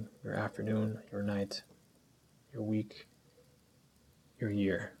morning, your afternoon, your night, your week, your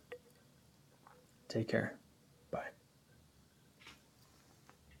year. Take care.